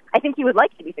education, and I think he would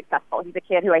like to be successful. He's a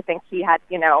kid who I think he had,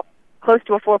 close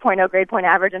to a 4.0 grade point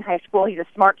average in high school. He's a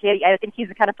smart kid. I think he's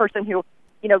the kind of person who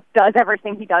does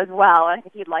everything he does well. And I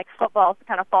think he'd like football to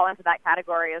kind of fall into that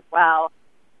category as well.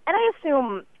 And I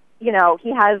assume, he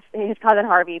has his cousin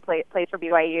Harvey plays for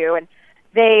BYU, and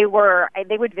they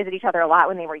would visit each other a lot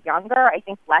when they were younger. I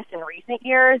think less in recent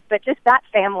years, but just that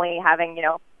family having,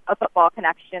 a football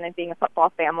connection and being a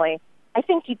football family, I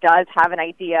think he does have an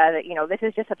idea that, this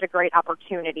is just such a great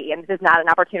opportunity, and this is not an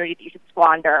opportunity that you should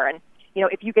squander. And,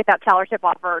 if you get that scholarship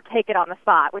offer, take it on the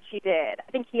spot, which he did.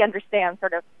 I think he understands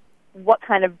sort of what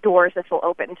kind of doors this will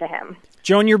open to him.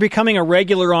 Joan, you're becoming a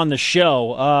regular on the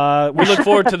show. We look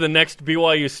forward to the next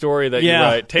BYU story that you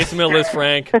write. Taysom Hill, Liz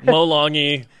Frank, Mo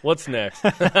Longy. What's next?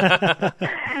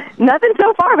 Nothing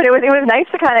so far, but it was nice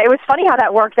to it was funny how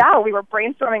that worked out. We were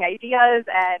brainstorming ideas,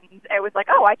 and it was like,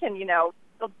 I can,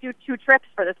 I'll do 2 trips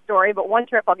for this story, but one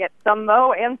trip I'll get some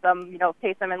Mo and some,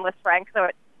 Taysom and Liz Frank. So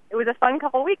it was a fun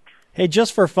couple weeks. Hey,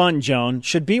 just for fun, Joan,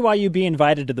 should BYU be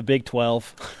invited to the Big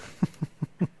 12?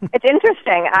 It's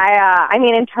interesting. I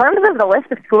mean, in terms of the list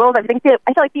of schools, I feel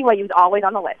like BYU is always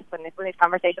on the list when these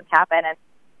conversations happen. And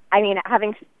I mean,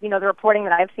 having the reporting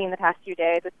that I've seen the past few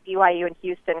days with BYU and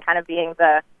Houston kind of being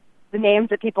the names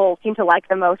that people seem to like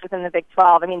the most within the Big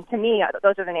 12. I mean, to me,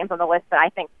 those are the names on the list that I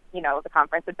think the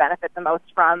conference would benefit the most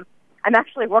from. I'm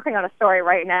actually working on a story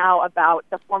right now about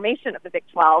the formation of the Big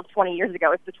 12 20 years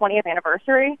ago. It's the 20th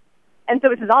anniversary. And so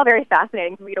this is all very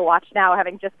fascinating for me to watch now,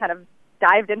 having just kind of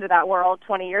dived into that world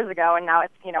 20 years ago, and now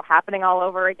it's, happening all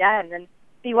over again. And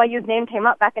BYU's name came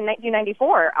up back in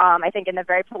 1994, I think in the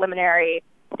very preliminary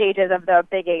stages of the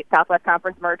Big 8 Southwest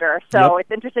Conference merger. So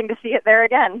It's interesting to see it there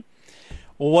again.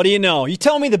 Well, what do you know? You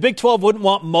tell me the Big 12 wouldn't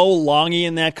want Mo Longy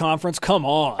in that conference? Come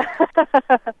on.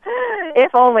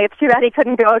 If only. It's too bad he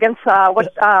couldn't go against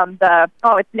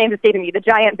its name escaping me, the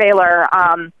giant Baylor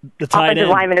the offensive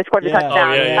lineman who scored the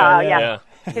touchdown. Yeah.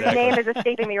 His name is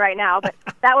escaping me right now, but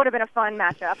that would have been a fun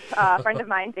matchup. A friend of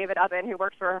mine, David Ubbin, who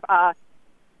works for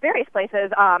various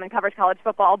places and covers college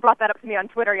football, brought that up to me on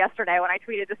Twitter yesterday when I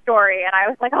tweeted the story, and I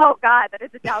was like, oh, God, that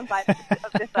is the downside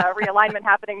of this realignment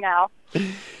happening now.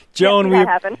 Joan,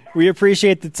 we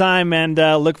appreciate the time and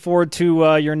look forward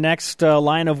to your next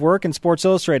line of work in Sports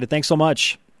Illustrated. Thanks so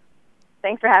much.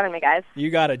 Thanks for having me, guys.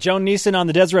 You got it. Joan Neeson on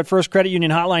the Deseret First Credit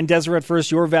Union Hotline. Deseret First,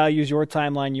 your values, your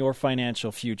timeline, your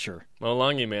financial future. Mo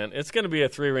Longy, man. It's going to be a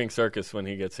 3-ring circus when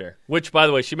he gets here. Which, by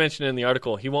the way, she mentioned in the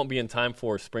article, he won't be in time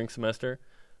for spring semester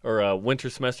or winter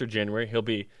semester, January. He'll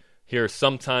be here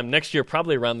sometime next year,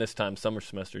 probably around this time, summer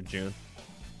semester, June.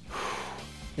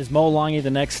 Is Mo Longy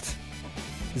the next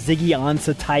Ziggy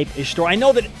Ansah type-ish story? I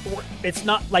know that it's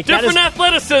not like different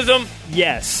athleticism.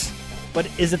 Yes. But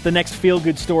is it the next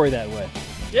feel-good story that way?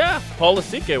 Yeah, Paul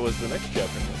Lasike was the next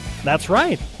chapter. That's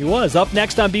right. He was. Up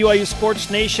next on BYU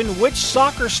Sports Nation, which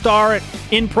soccer star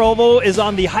in Provo is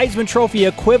on the Heisman Trophy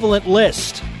equivalent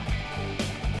list?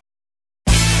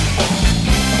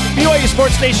 BYU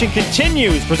Sports Nation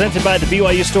continues, presented by the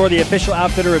BYU Store, the official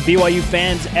outfitter of BYU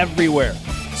fans everywhere.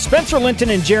 Spencer Linton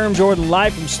and Jerem Jordan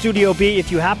live from Studio B. If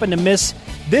you happen to miss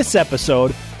this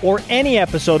episode or any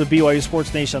episode of BYU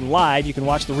Sports Nation live, you can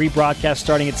watch the rebroadcast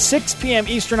starting at 6 p.m.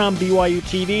 Eastern on BYU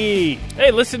TV.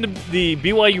 Hey, listen to the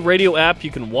BYU radio app.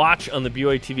 You can watch on the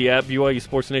BYU TV app. BYU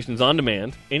Sports Nation's on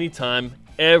demand, anytime,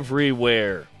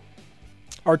 everywhere.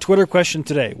 Our Twitter question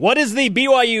today: what is the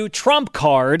BYU trump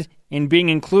card in being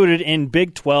included in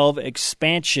Big 12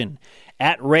 expansion?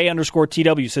 At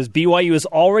Ray_TW says BYU is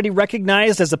already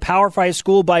recognized as a Power 5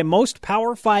 school by most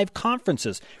Power 5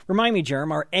 conferences. Remind me,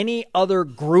 Jerem, are any other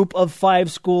group of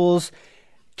 5 schools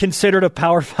considered a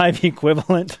Power 5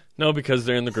 equivalent? No, because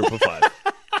they're in the group of 5.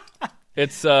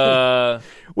 It's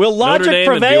Will logic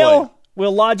prevail?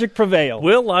 Will logic prevail?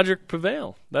 Will logic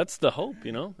prevail? That's the hope,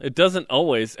 you know. It doesn't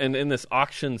always. And in this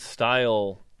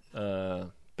auction-style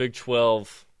Big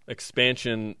 12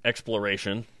 expansion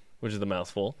exploration, which is the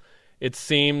mouthful, it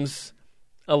seems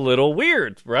a little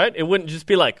weird, right? It wouldn't just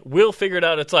be like, we'll figure it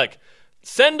out. It's like,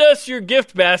 send us your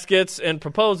gift baskets and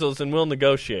proposals and we'll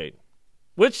negotiate.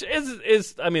 Which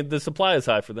is I mean, the supply is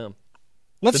high for them.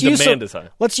 The demand is high.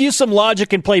 Let's use some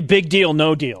logic and play big deal,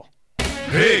 no deal.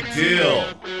 Big deal.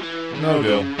 No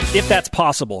deal. If that's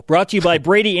possible. Brought to you by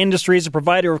Brady Industries, a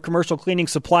provider of commercial cleaning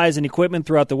supplies and equipment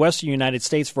throughout the western United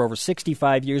States for over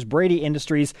 65 years. Brady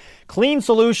Industries, clean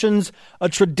solutions, a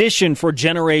tradition for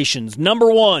generations.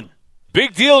 Number 1.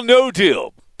 Big deal, no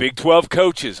deal. Big 12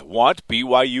 coaches want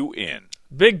BYU in.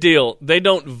 Big deal. They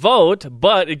don't vote,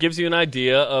 but it gives you an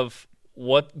idea of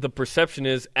what the perception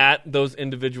is at those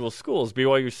individual schools.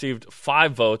 BYU received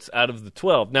 5 votes out of the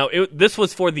 12. Now, this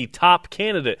was for the top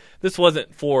candidate. This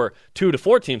wasn't for 2 to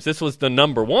 4 teams. This was the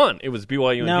number 1. It was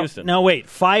BYU and Houston. Now, wait.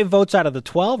 5 votes out of the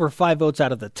 12 or 5 votes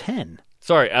out of the 10?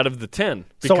 Sorry, out of the 10.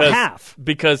 So half.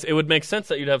 Because it would make sense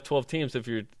that you'd have 12 teams if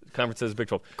your conference is Big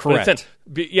 12. Correct.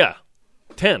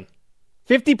 10.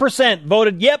 50%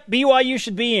 voted, yep, BYU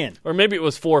should be in. Or maybe it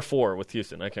was 4-4 with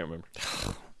Houston. I can't remember.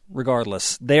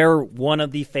 Regardless, they're one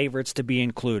of the favorites to be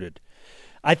included.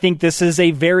 I think this is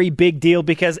a very big deal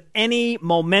because any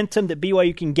momentum that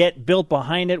BYU can get built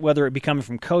behind it, whether it be coming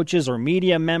from coaches or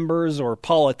media members or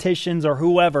politicians or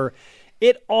whoever,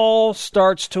 it all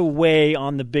starts to weigh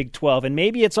on the Big 12. And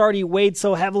maybe it's already weighed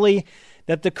so heavily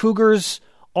that the Cougars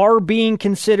are being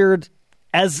considered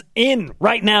as in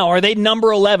right now. Are they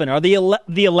number 11? Are they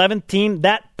the 11th team?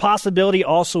 That possibility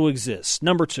also exists.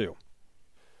 Number 2.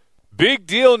 Big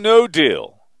deal, no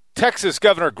deal. Texas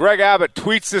Governor Greg Abbott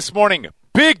tweets this morning,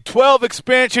 Big 12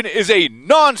 expansion is a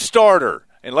non-starter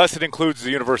unless it includes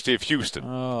the University of Houston.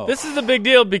 Oh. This is a big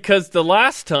deal because the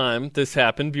last time this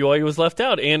happened, BYU was left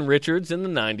out. Ann Richards in the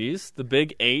 90s, the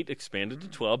Big 8 expanded to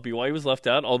 12. BYU was left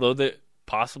out, although they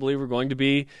possibly were going to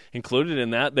be included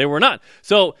in that. They were not.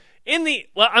 So I'm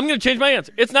going to change my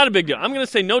answer. It's not a big deal. I'm going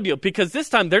to say no deal because this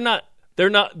time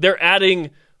they're adding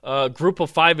group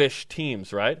of 5-ish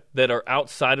teams, right, that are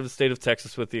outside of the state of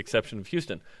Texas with the exception of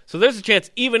Houston. So there's a chance,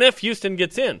 even if Houston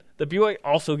gets in, the BYU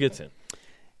also gets in.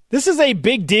 This is a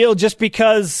big deal just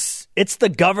because it's the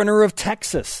governor of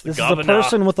Texas. This is a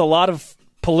person with a lot of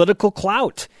political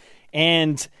clout.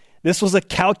 And this was a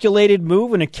calculated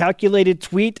move and a calculated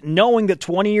tweet, knowing that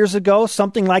 20 years ago,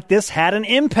 something like this had an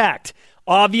impact.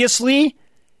 Obviously,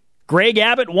 Greg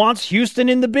Abbott wants Houston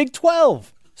in the Big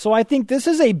 12. So I think this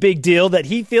is a big deal that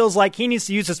he feels like he needs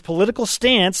to use his political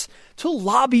stance to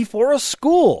lobby for a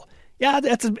school. Yeah,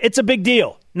 it's a big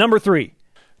deal. Number 3.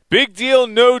 Big deal,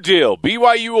 no deal.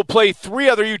 BYU will play 3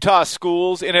 other Utah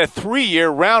schools in a 3-year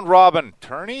round-robin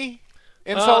tourney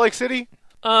in Salt Lake City?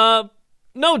 No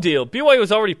deal. BYU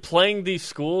was already playing these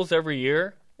schools every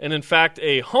year. And, in fact,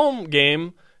 a home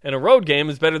game and a road game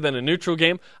is better than a neutral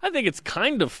game. I think it's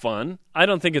kind of fun. I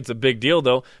don't think it's a big deal,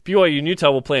 though. BYU and Utah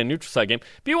will play a neutral side game.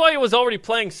 BYU was already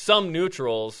playing some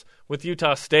neutrals with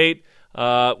Utah State,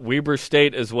 Weber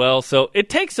State as well. So it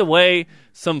takes away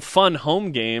some fun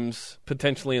home games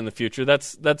potentially in the future.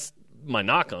 That's my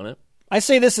knock on it. I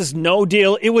say this is no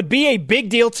deal. It would be a big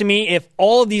deal to me if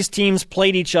all of these teams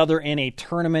played each other in a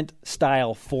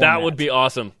tournament-style format. That would be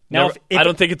awesome. Now, I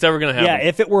don't think it's ever going to happen. Yeah,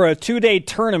 if it were a 2-day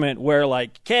tournament where,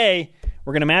 like, okay,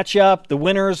 we're going to match up, the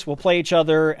winners will play each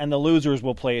other, and the losers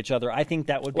will play each other, I think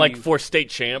that would be like for state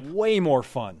champ. Way more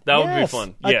fun. That would be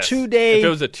fun. Yes. A 2-day if it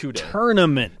was a 2-day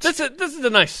tournament. This is a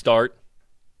nice start.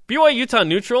 BYU Utah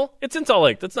neutral. It's in Salt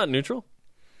Lake. That's not neutral.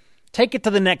 Take it to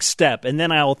the next step, and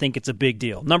then I will think it's a big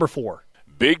deal. Number 4.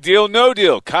 Big deal, no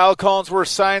deal. Kyle Collinsworth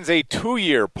signs a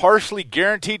 2-year, partially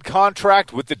guaranteed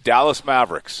contract with the Dallas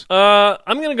Mavericks.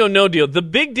 I'm going to go no deal. The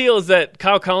big deal is that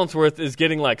Kyle Collinsworth is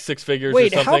getting like 6 figures or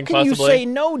something. Wait, how can possibly. you say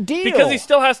no deal? Because he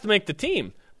still has to make the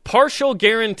team. Partial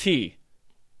guarantee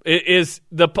is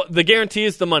the guarantee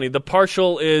is the money. The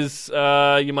partial is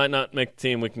you might not make the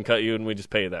team. We can cut you and we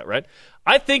just pay you that, right?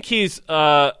 I think he's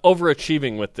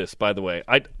overachieving with this, by the way.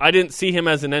 I didn't see him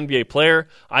as an NBA player.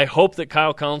 I hope that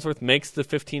Kyle Collinsworth makes the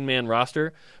 15-man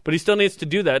roster, but he still needs to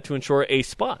do that to ensure a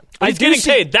spot. He's getting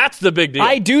paid. That's the big deal.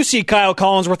 I do see Kyle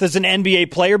Collinsworth as an NBA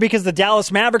player because the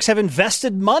Dallas Mavericks have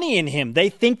invested money in him. They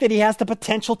think that he has the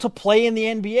potential to play in the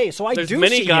NBA. So There's do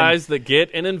many see guys him. that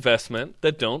get an investment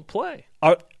that don't play.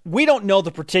 We don't know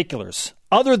the particulars,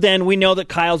 other than we know that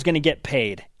Kyle's going to get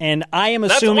paid. And I am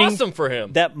assuming That's awesome for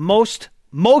him. that most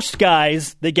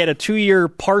guys that get a 2-year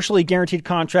partially guaranteed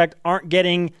contract aren't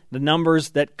getting the numbers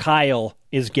that Kyle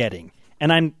is getting.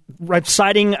 And I'm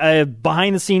citing a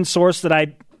behind-the-scenes source that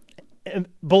I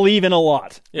believe in a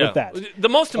lot with that. The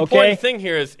most important thing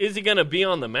here is he going to be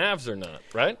on the Mavs or not,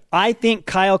 right? I think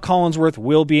Kyle Collinsworth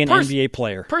will be an NBA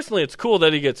player. Personally, it's cool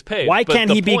that he gets paid. Why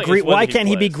can't he be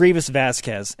plays. Grievous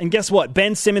Vasquez? And guess what?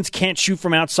 Ben Simmons can't shoot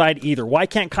from outside either. Why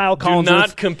can't Kyle Collinsworth? Do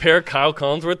not compare Kyle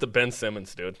Collinsworth to Ben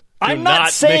Simmons, dude. I'm not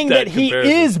saying that he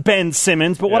is Ben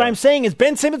Simmons, but what I'm saying is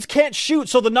Ben Simmons can't shoot.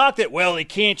 So the knock that, he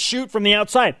can't shoot from the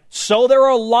outside. So there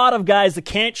are a lot of guys that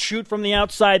can't shoot from the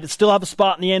outside that still have a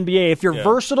spot in the NBA. If you're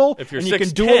versatile if you're and you 6'10", can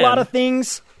do a lot of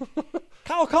things,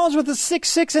 Kyle Collinsworth is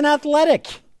 6'6" and athletic.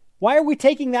 Why are we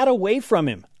taking that away from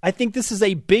him? I think this is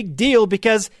a big deal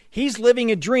because he's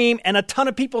living a dream, and a ton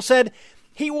of people said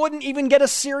he wouldn't even get a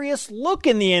serious look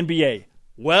in the NBA.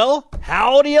 Well,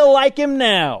 how do you like him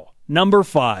now? Number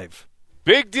 5.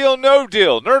 Big deal, no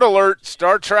deal. Nerd alert,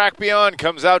 Star Trek Beyond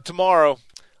comes out tomorrow.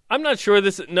 I'm not sure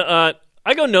this. I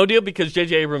go no deal because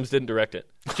J.J. Abrams didn't direct it.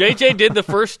 J.J. did the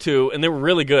first 2, and they were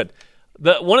really good.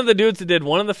 One of the dudes that did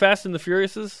one of the Fast and the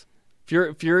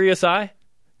Furious Eye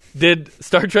did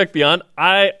Star Trek Beyond.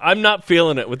 I'm not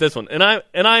feeling it with this one, and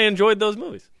I enjoyed those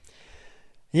movies.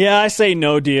 Yeah, I say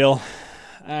no deal.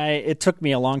 It took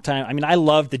me a long time. I mean, I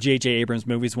loved the J.J. Abrams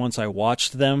movies once I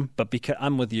watched them, but because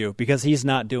I'm with you because he's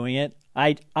not doing it.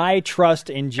 I trust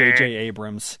in J.J.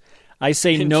 Abrams. I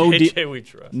say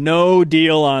no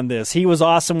deal on this. He was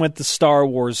awesome with the Star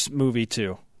Wars movie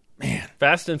too. Man,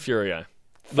 Fast and Furious.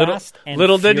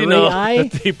 Little did you know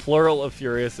that the plural of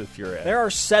Furious is Furious. There are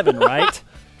 7, right?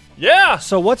 Yeah.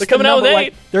 So what's They're the coming number? out with 8.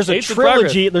 Like, there's a 8's in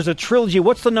trilogy. progress. There's a trilogy.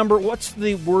 What's the number? What's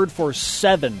the word for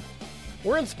 7?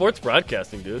 We're in sports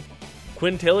broadcasting, dude.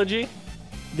 Quintilogy?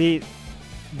 The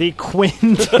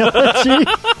Quintilogy.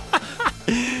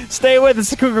 Stay with us.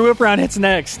 The Cougar Whip Round hits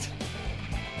next.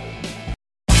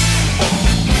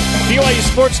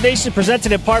 BYU Sports Nation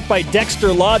presented in part by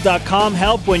DexterLaw.com.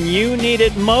 Help when you need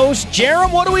it most.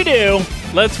 Jerem, what do we do?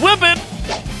 Let's whip it!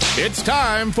 It's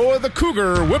time for the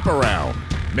Cougar Whip Around.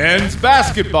 Men's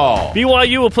basketball.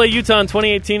 BYU will play Utah in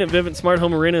 2018 at Vivint Smart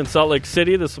Home Arena in Salt Lake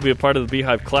City. This will be a part of the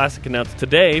Beehive Classic announced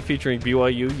today, featuring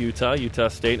BYU, Utah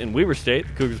State, and Weber State.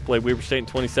 The Cougars played Weber State in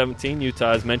 2017,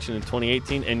 Utah as mentioned in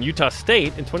 2018, and Utah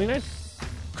State in 2019.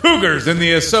 Cougars in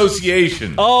the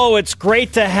association. Oh, it's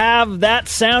great to have that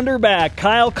sounder back.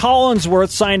 Kyle Collinsworth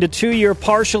signed a 2-year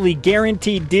partially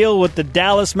guaranteed deal with the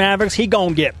Dallas Mavericks. He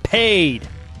gonna get paid.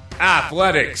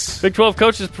 Athletics. Big 12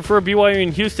 coaches prefer BYU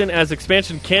and Houston as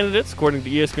expansion candidates, according to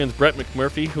ESPN's Brett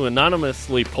McMurphy, who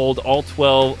anonymously polled all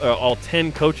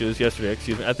 10 coaches yesterday.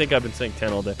 Excuse me. I think I've been saying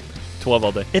 10 all day. 12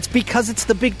 all day. It's because it's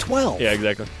the Big 12. Yeah,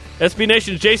 exactly. SB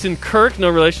Nation's Jason Kirk,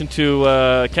 no relation to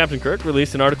Captain Kirk,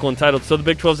 released an article entitled "So the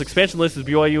Big 12's expansion list is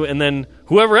BYU and then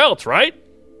whoever else, right?"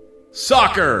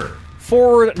 Soccer.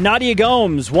 Forward Nadia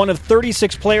Gomes, one of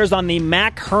 36 players on the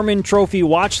Mac Hermann Trophy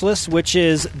watch list, which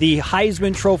is the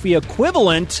Heisman Trophy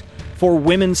equivalent for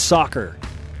women's soccer.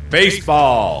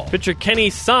 Baseball. Pitcher Kenny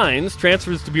Sainz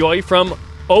transfers to BYU from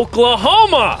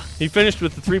Oklahoma. He finished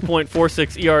with a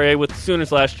 3.46 ERA with the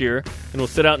Sooners last year and will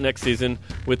sit out next season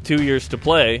with 2 years to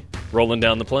play, rolling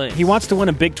down the plains. He wants to win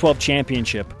a Big 12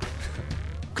 championship.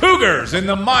 Cougars in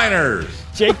the minors.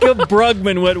 Jacob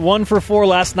Brugman went 1 for 4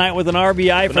 last night with an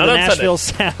RBI for the Nashville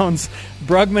Sounds.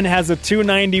 Brugman has a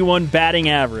 .291 batting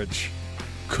average.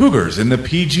 Cougars in the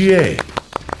PGA.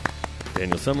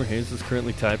 Daniel Summerhays is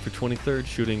currently tied for 23rd,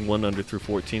 shooting 1 under through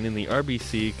 14 in the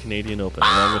RBC Canadian Open.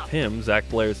 Along with him, Zach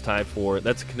Blair is tied for,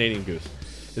 that's a Canadian Goose,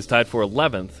 is tied for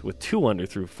 11th with 2 under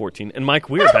through 14. And Mike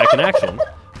Weir, back in action,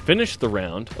 finished the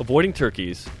round, avoiding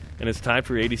turkeys, and is tied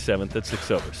for 87th at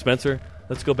 6 over. Spencer,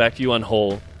 let's go back to you on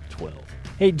hole 12.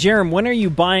 Hey, Jerem, when are you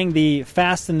buying the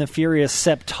Fast and the Furious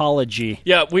Septology?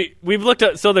 Yeah, we've looked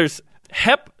at, so there's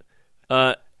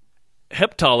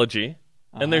heptology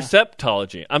and there's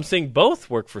septology. I'm saying both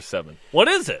work for 7. What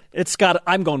is it?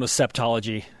 I'm going with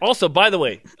septology. Also, by the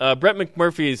way, Brett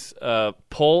McMurphy's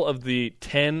poll of the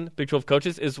 10 Big 12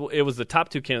 coaches, it was the top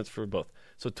 2 candidates for both.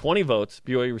 So 20 votes.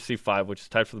 BYU received 5, which is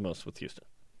tied for the most with Houston.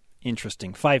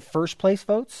 Interesting. 5 first-place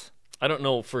votes? I don't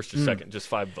know first or second, just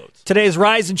 5 votes. Today's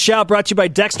Rise and Shout brought to you by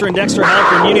Dexter and Dexter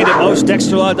Health. When you need it most,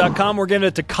 DexterLaw.com. We're giving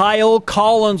it to Kyle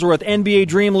Collinsworth. NBA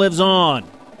Dream lives on.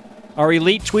 Our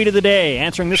elite tweet of the day,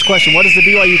 answering this question: what is the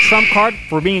BYU trump card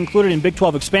for being included in Big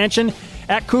 12 expansion?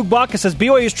 At Kugbaka says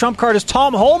BYU's trump card is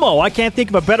Tom Holmoe. I can't think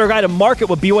of a better guy to market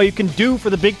what BYU can do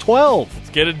for the Big 12. Let's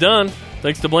get it done.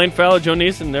 Thanks to Blaine Fowler, Joe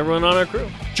Neeson, and everyone on our crew.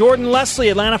 Jordan Leslie,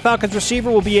 Atlanta Falcons receiver,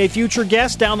 will be a future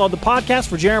guest. Download the podcast.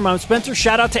 For Jeremiah Spencer,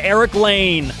 shout out to Eric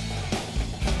Lane.